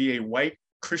nation should be a white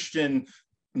Christian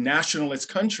nationalist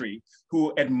country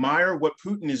who admire what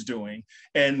Putin is doing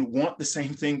and want the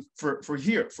same thing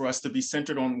for us to be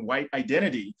centered on white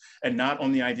identity and not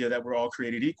on the idea that we're all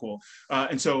created equal.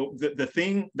 And so the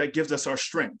thing that gives us our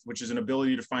strength, which is an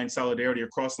ability to find solidarity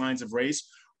across lines of race,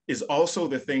 is also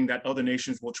the thing that other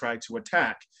nations will try to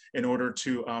attack in order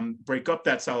to break up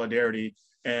that solidarity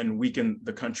and weaken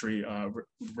the country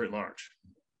writ large.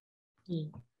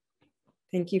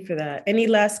 Thank you for that. Any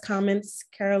last comments,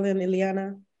 Carolyn,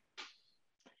 Ileana?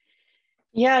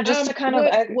 Yeah, just to kind of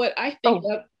what I think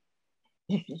of.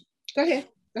 Go ahead.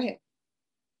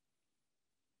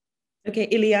 Okay,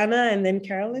 Ileana and then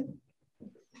Carolyn.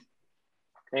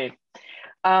 Great.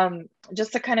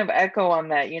 Just to kind of echo on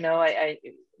that, you know,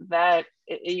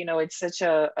 you know, it's such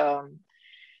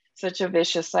a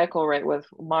vicious cycle, right? With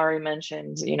Mari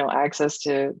mentioned, you know, access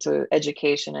to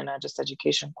education, and not just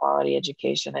education, quality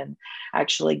education, and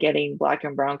actually getting Black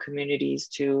and Brown communities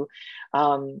to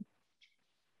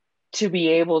be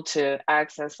able to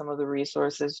access some of the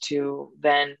resources to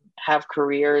then have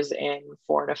careers in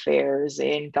foreign affairs,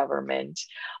 in government.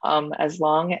 As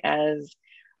long as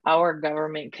our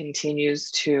government continues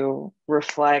to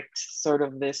reflect sort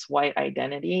of this white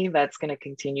identity, that's going to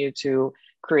continue to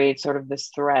create sort of this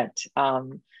threat.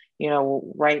 You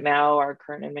know, right now, our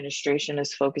current administration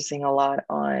is focusing a lot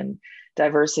on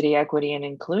diversity, equity, and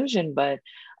inclusion, but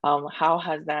how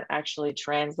has that actually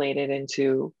translated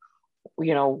into,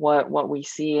 you know, what we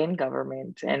see in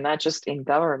government, and not just in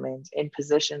government, in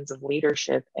positions of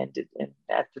leadership and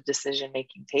at the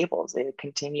decision-making tables? It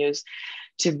continues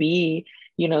to be,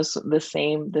 you know, the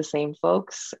same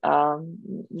folks,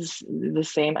 the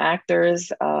same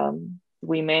actors.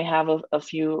 We may have a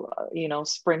few, you know,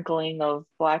 sprinkling of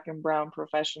Black and Brown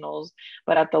professionals,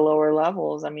 but at the lower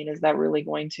levels, I mean, is that really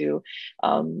going to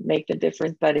make the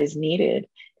difference that is needed?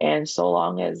 And so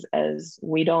long as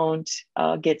we don't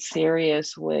get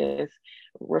serious with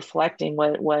reflecting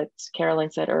what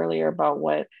Carolyn said earlier about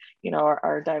what, you know,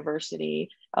 our diversity,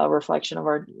 reflection of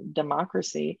our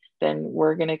democracy, then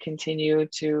we're going to continue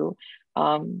to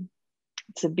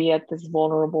be at this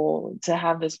to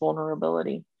have this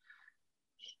vulnerability.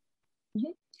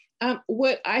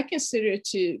 What I consider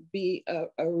to be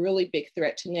a really big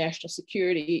threat to national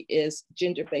security is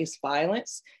gender-based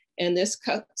violence. And this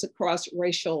cuts across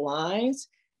racial lines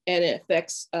and it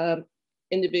affects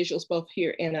individuals both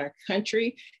here in our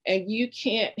country. And you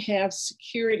can't have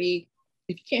security,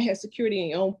 if you can't have security in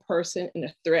your own person and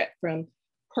a threat from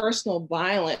personal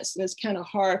violence, then it's kind of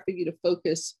hard for you to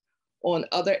focus on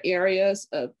other areas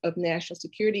of national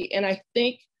security. And I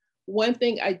think one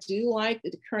thing I do like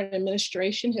that the current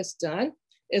administration has done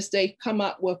is they've come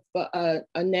up with a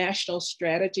national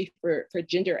strategy for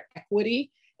gender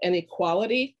equity and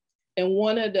equality. And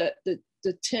one of the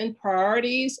 10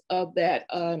 priorities of that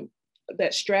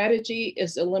strategy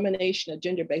is elimination of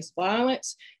gender-based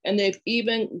violence. And they've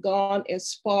even gone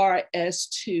as far as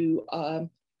to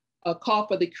call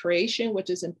for the creation, which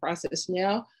is in process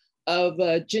now, of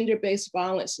a gender-based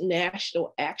violence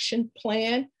national action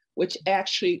plan, which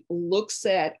actually looks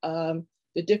at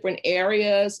the different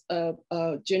areas of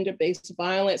gender-based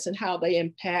violence and how they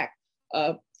impact,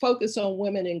 focus on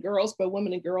women and girls, but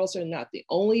women and girls are not the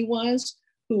only ones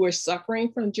who are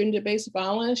suffering from gender-based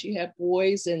violence. You have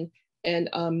boys and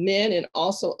men and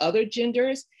also other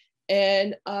genders.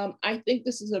 And I think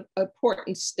this is an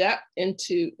important step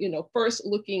into, first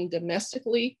looking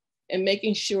domestically and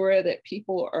making sure that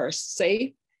people are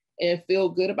safe and feel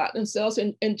good about themselves.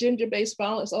 And gender-based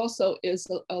violence also is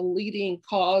a leading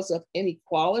cause of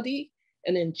inequality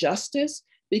and injustice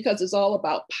because it's all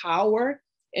about power.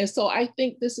 And so I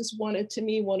think this is to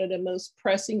me, one of the most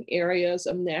pressing areas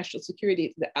of national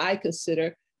security that I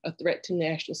consider a threat to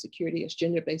national security is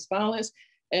gender-based violence.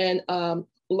 And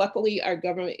luckily, our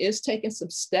government is taking some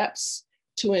steps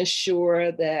to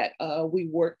ensure that we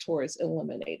work towards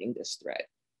eliminating this threat.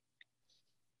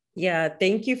 Yeah,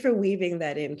 thank you for weaving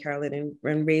that in, Carolyn,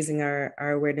 and raising our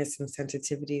awareness and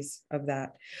sensitivities of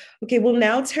that. Okay, we'll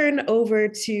now turn over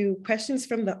to questions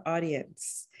from the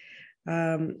audience.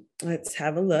 Let's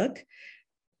have a look.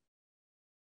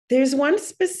 There's one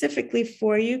specifically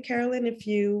for you, Carolyn, if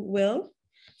you will.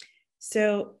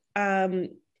 So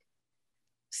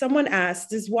someone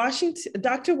asked,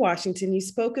 Dr. Washington, you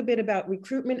spoke a bit about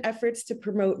recruitment efforts to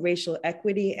promote racial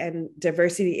equity and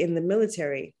diversity in the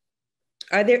military.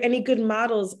 Are there any good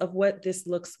models of what this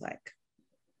looks like?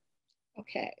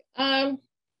 Okay.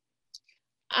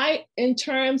 In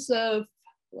terms of,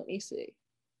 let me see,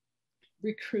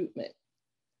 recruitment,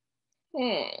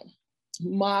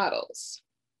 models.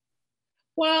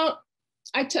 Well,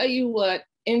 I tell you what,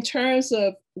 in terms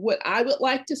of what I would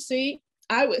like to see,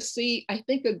 I would see, I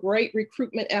think, a great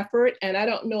recruitment effort, and I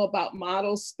don't know about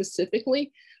models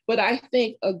specifically, but I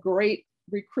think a great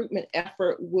recruitment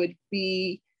effort would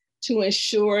be to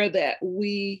ensure that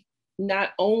we not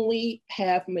only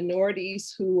have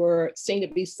minorities who are seen to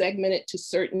be segmented to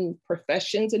certain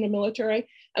professions in the military,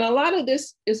 and a lot of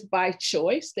this is by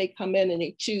choice. They come in and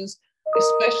they choose,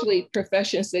 especially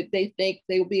professions that they think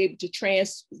they will be able to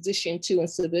transition to in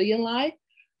civilian life.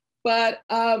 But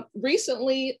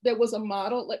recently there was a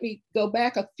model, let me go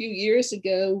back a few years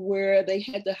ago, where they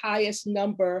had the highest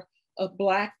number of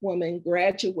Black women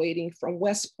graduating from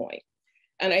West Point.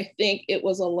 And I think it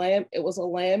was a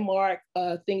landmark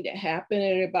thing that happened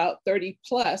at about 30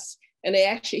 plus, and they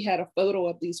actually had a photo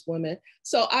of these women.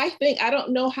 So I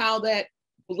don't know how that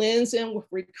blends in with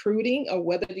recruiting or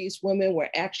whether these women were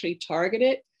actually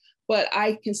targeted, but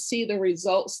I can see the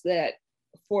results that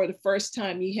for the first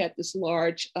time you had this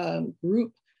large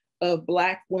group of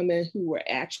Black women who were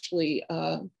actually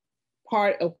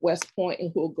part of West Point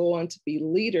and who will go on to be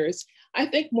leaders. I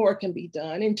think more can be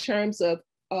done in terms of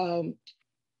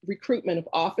recruitment of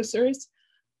officers,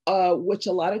 which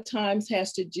a lot of times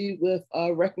has to do with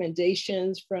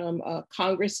recommendations from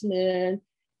congressmen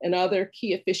and other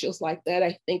key officials like that.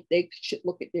 I think they should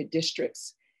look at their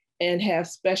districts and have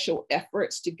special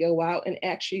efforts to go out and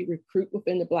actually recruit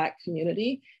within the Black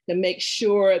community to make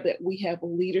sure that we have a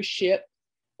leadership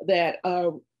that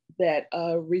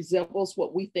resembles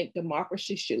what we think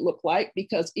democracy should look like.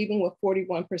 Because even with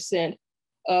 41%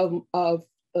 of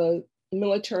the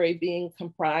military being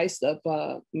comprised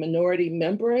of minority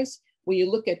members, when you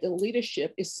look at the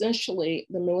leadership, essentially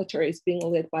the military is being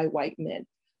led by white men.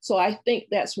 So I think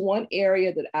that's one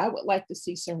area that I would like to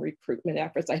see some recruitment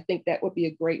efforts. I think that would be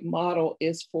a great model,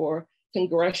 is for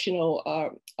congressional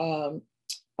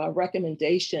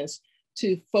recommendations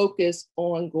to focus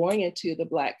on going into the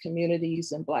Black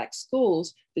communities and Black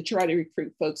schools to try to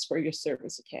recruit folks for your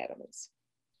service academies.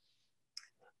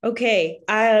 Okay,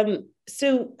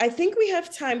 so I think we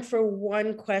have time for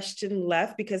one question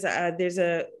left, because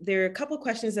there are a couple of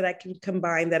questions that I can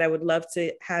combine that I would love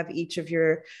to have each of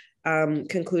your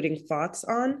concluding thoughts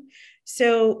on.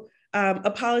 So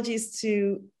Apologies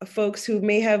to folks who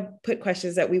may have put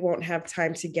questions that we won't have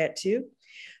time to get to,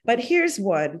 but here's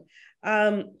one.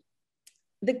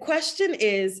 The question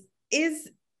is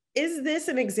this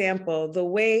an example, the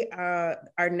way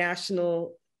our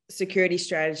national security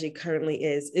strategy currently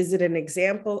is it an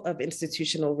example of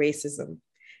institutional racism?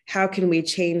 How can we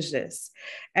change this?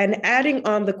 And adding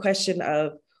on the question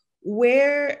of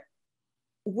how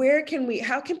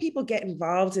can people get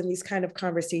involved in these kind of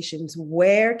conversations?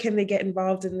 Where can they get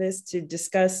involved in this to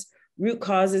discuss root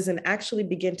causes and actually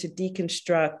begin to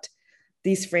deconstruct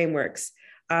these frameworks?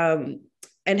 And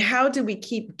how do we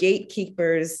keep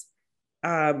gatekeepers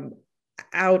out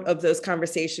of those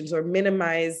conversations or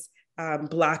minimize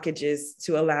blockages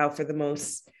to allow for the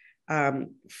most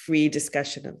free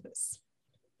discussion of this?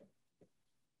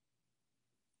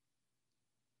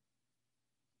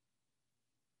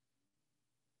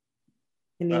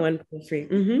 Anyone feel free.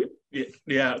 Mm-hmm.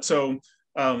 Yeah. So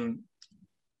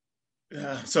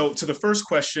to the first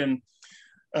question,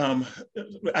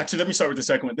 actually, let me start with the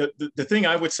second one. The thing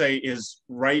I would say is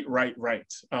right.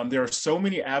 There are so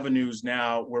many avenues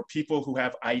now where people who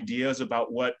have ideas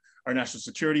about what our national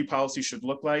security policy should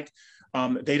look like,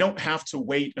 they don't have to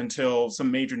wait until some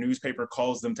major newspaper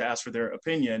calls them to ask for their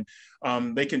opinion.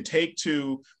 They can take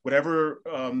to whatever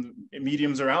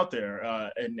mediums are out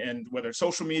there, and whether it's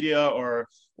social media or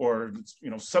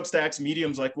Substacks,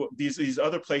 mediums like these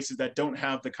other places that don't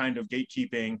have the kind of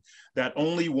gatekeeping, that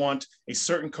only want a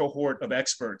certain cohort of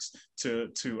experts to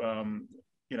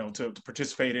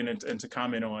participate in and to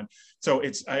comment on. So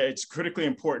it's critically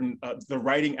important. The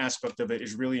writing aspect of it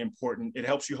is really important. It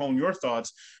helps you hone your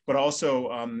thoughts, but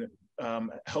also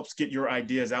helps get your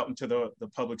ideas out into the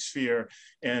public sphere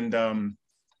and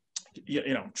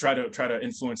try to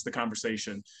influence the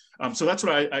conversation. So that's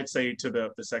what I'd say to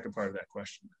the second part of that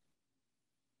question.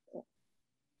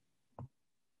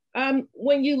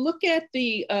 When you look at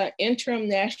the interim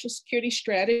national security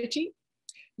strategy,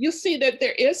 you'll see that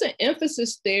there is an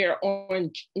emphasis there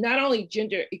on not only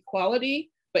gender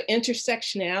equality, but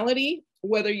intersectionality,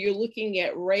 whether you're looking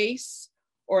at race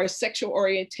or sexual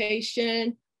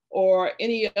orientation or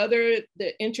any other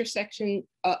intersecting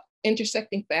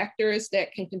factors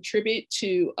that can contribute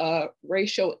to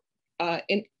racial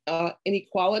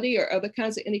inequality or other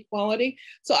kinds of inequality.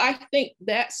 So I think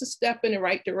that's a step in the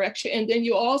right direction. And then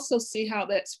you also see how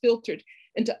that's filtered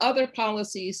into other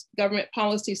policies, government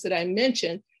policies that I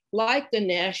mentioned, like the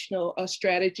national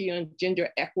strategy on gender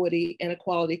equity and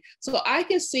equality. So I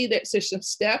can see that there's some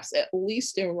steps, at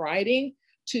least in writing,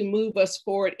 to move us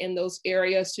forward in those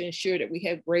areas to ensure that we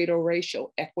have greater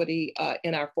racial equity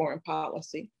in our foreign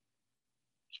policy.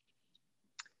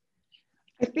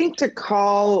 I think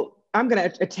I'm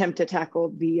going to attempt to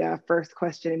tackle the first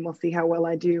question, and we'll see how well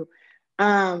I do.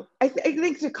 I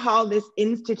think to call this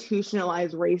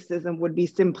institutionalized racism would be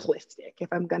simplistic, if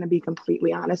I'm going to be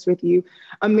completely honest with you.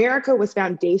 America was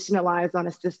foundationalized on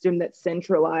a system that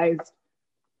centralized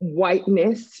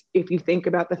whiteness, if you think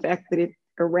about the fact that it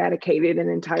eradicated an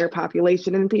entire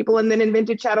population and people, and then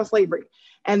invented chattel slavery,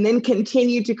 and then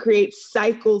continued to create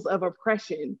cycles of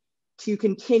oppression to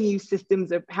continue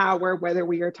systems of power, whether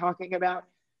we are talking about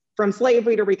from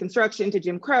slavery to Reconstruction to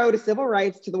Jim Crow to civil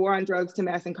rights to the war on drugs to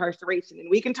mass incarceration. And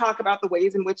we can talk about the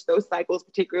ways in which those cycles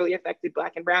particularly affected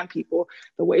Black and Brown people,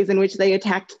 the ways in which they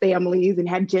attacked families and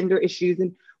had gender issues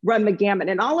and run the gamut.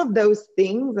 And all of those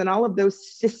things and all of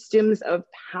those systems of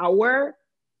power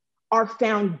are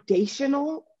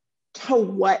foundational to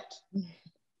what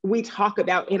we talk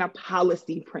about in a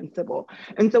policy principle.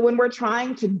 And so when we're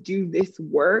trying to do this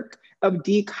work of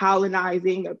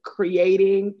decolonizing, of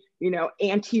creating,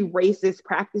 anti-racist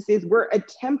practices, we're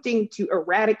attempting to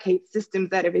eradicate systems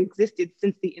that have existed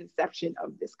since the inception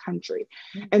of this country.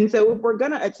 And so if we're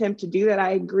gonna attempt to do that,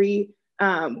 I agree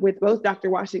with both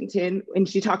Dr. Washington, and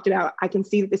she talked about, I can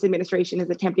see that this administration is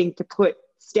attempting to put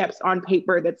steps on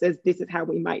paper that says this is how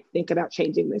we might think about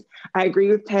changing this. I agree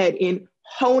with Ted in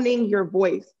honing your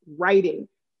voice, writing,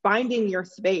 finding your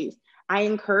space. I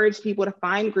encourage people to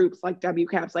find groups like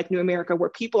WCAPS, like New America,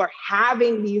 where people are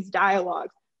having these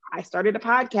dialogues. I started a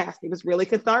podcast, it was really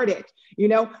cathartic.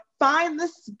 Find the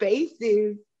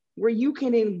spaces where you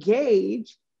can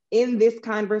engage in this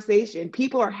conversation.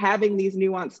 People are having these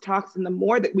nuanced talks, and the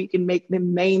more that we can make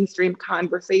them mainstream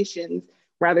conversations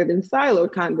rather than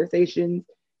siloed conversations,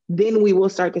 then we will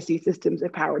start to see systems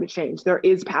of power to change. There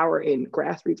is power in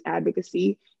grassroots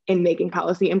advocacy, in making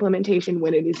policy implementation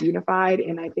when it is unified.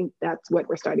 And I think that's what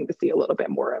we're starting to see a little bit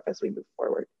more of as we move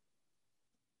forward.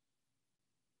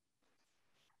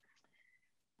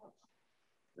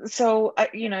 So,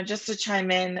 you know, just to chime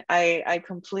in, I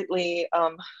completely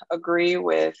agree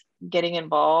with getting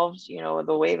involved. You know,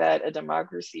 the way that a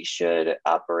democracy should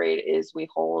operate is we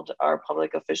hold our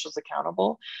public officials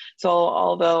accountable. So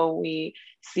although we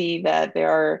see that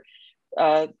there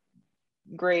are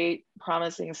great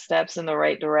promising steps in the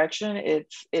right direction,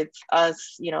 it's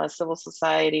us, you know, as civil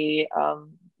society,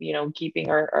 you know, keeping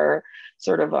our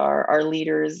sort of our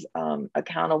leaders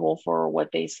accountable for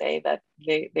what they say that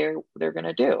they're going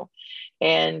to do,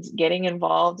 and getting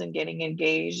involved and getting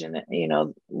engaged. And you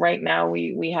know, right now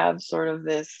we have sort of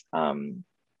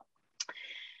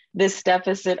this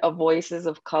deficit of voices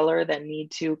of color that need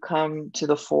to come to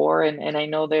the fore. And I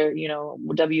know there, you know,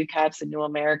 WCAPS in New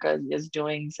America is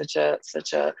doing such a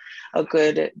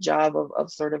good job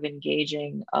of sort of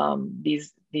engaging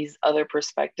these other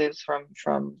perspectives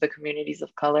from the communities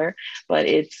of color. But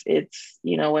it's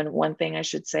you know, and one thing I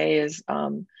should say is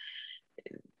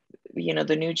you know,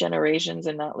 the new generations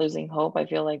and not losing hope. I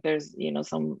feel like there's, you know,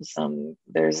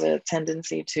 there's a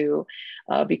tendency to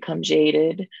become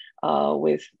jaded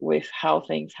with how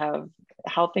things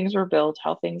were built,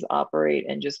 how things operate,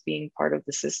 and just being part of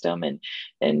the system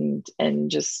and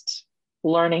just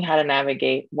learning how to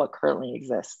navigate what currently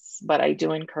exists. But I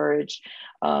do encourage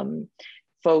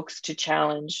folks to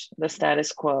challenge the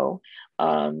status quo,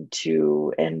 and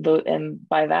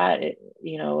by that,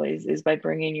 you know, is by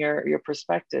bringing your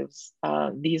perspectives.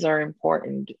 These are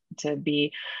important to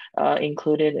be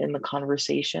included in the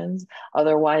conversations.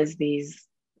 Otherwise, these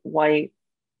white,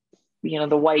 you know,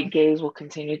 the white gaze will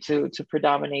continue to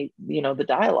predominate, you know, the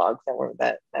dialogues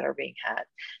that are being had.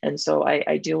 And so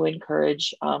I do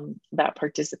encourage that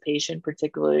participation,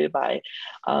 particularly by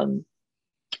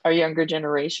our younger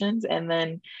generations. And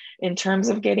then in terms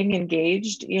of getting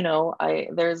engaged, you know,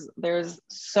 there's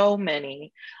so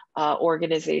many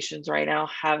organizations right now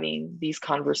having these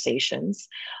conversations,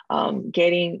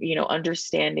 getting, you know,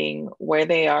 understanding where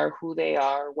they are, who they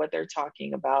are, what they're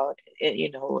talking about,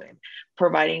 you know, and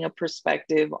providing a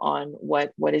perspective on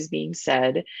what is being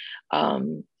said.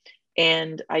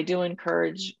 And I do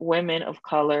encourage women of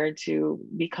color to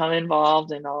become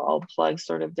involved, and I'll plug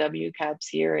sort of WCAPS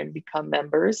here and become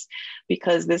members,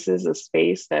 because this is a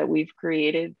space that we've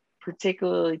created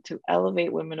particularly to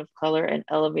elevate women of color and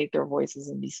elevate their voices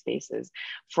in these spaces,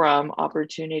 from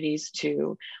opportunities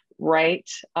to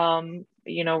write,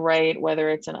 you know, write, whether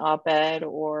it's an op-ed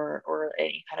or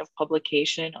any kind of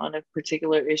publication on a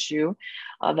particular issue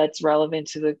that's relevant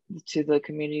to the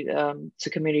community, to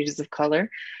communities of color.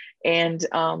 And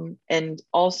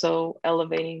also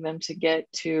elevating them to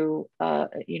get to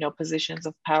you know, positions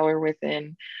of power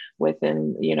within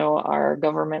you know, our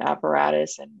government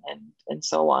apparatus and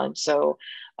so on. So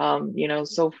you know,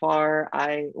 so far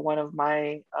one of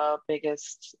my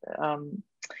biggest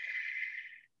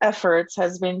efforts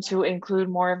has been to include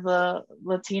more of the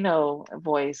Latino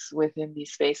voice within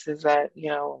these spaces, that, you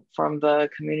know, from the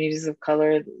communities of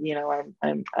color, you know,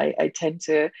 I tend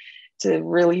to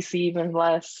really see even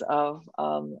less of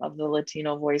the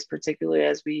Latino voice, particularly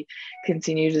as we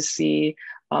continue to see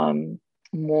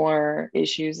more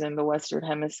issues in the Western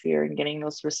Hemisphere, and getting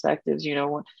those perspectives. You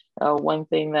know, one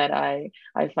thing that I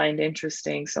find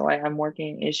interesting, so I'm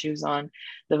working issues on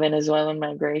the Venezuelan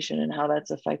migration and how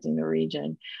that's affecting the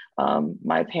region.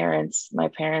 My parents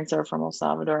are from El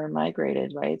Salvador and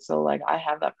migrated, right? So like, I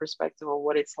have that perspective of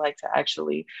what it's like to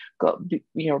actually go,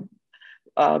 you know,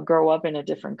 grow up in a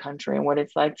different country, and what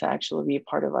it's like to actually be a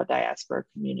part of a diaspora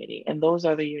community. And those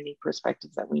are the unique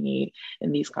perspectives that we need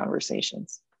in these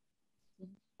conversations.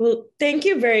 Well, thank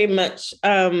you very much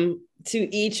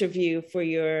to each of you for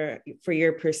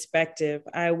your perspective.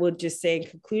 I will just say in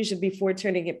conclusion, before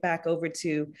turning it back over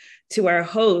to our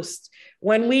host,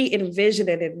 when we envision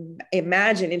and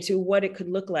imagine into what it could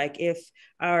look like if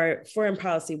our foreign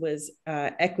policy was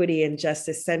equity and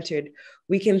justice centered,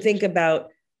 we can think about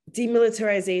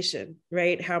demilitarization,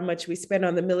 right? How much we spend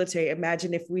on the military.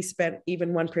 Imagine if we spent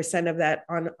even 1% of that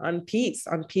on peace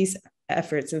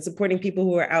efforts and supporting people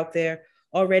who are out there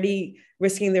already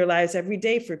risking their lives every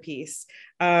day for peace.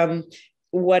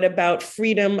 What about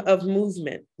freedom of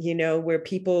movement, you know, where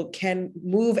people can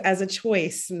move as a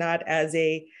choice, not as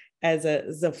a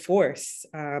force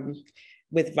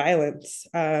with violence.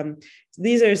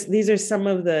 These are some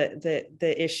of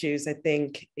the issues, I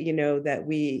think, you know, that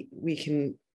we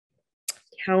can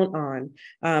count on,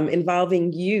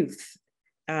 involving youth.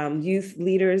 Youth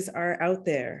leaders are out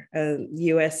there.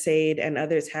 USAID and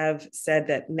others have said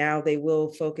that now they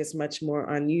will focus much more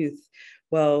on youth.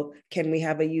 Well, can we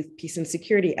have a Youth Peace and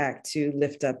Security Act to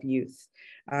lift up youth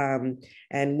and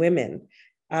women?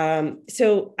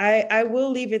 So I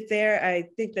will leave it there. I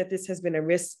think that this has been a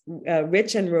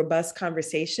rich and robust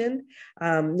conversation.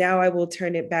 Now I will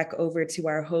turn it back over to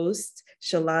our hosts,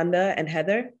 Shalonda and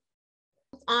Heather.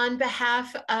 On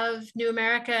behalf of New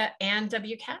America and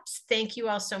WCAPS, thank you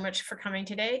all so much for coming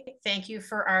today. Thank you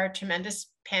for our tremendous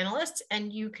panelists.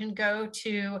 And you can go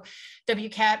to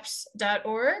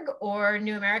WCAPS.org or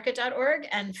newamerica.org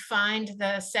and find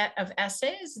the set of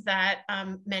essays that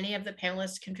many of the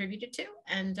panelists contributed to,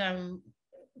 and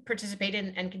participate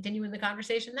in and continue in the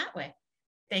conversation that way.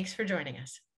 Thanks for joining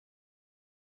us.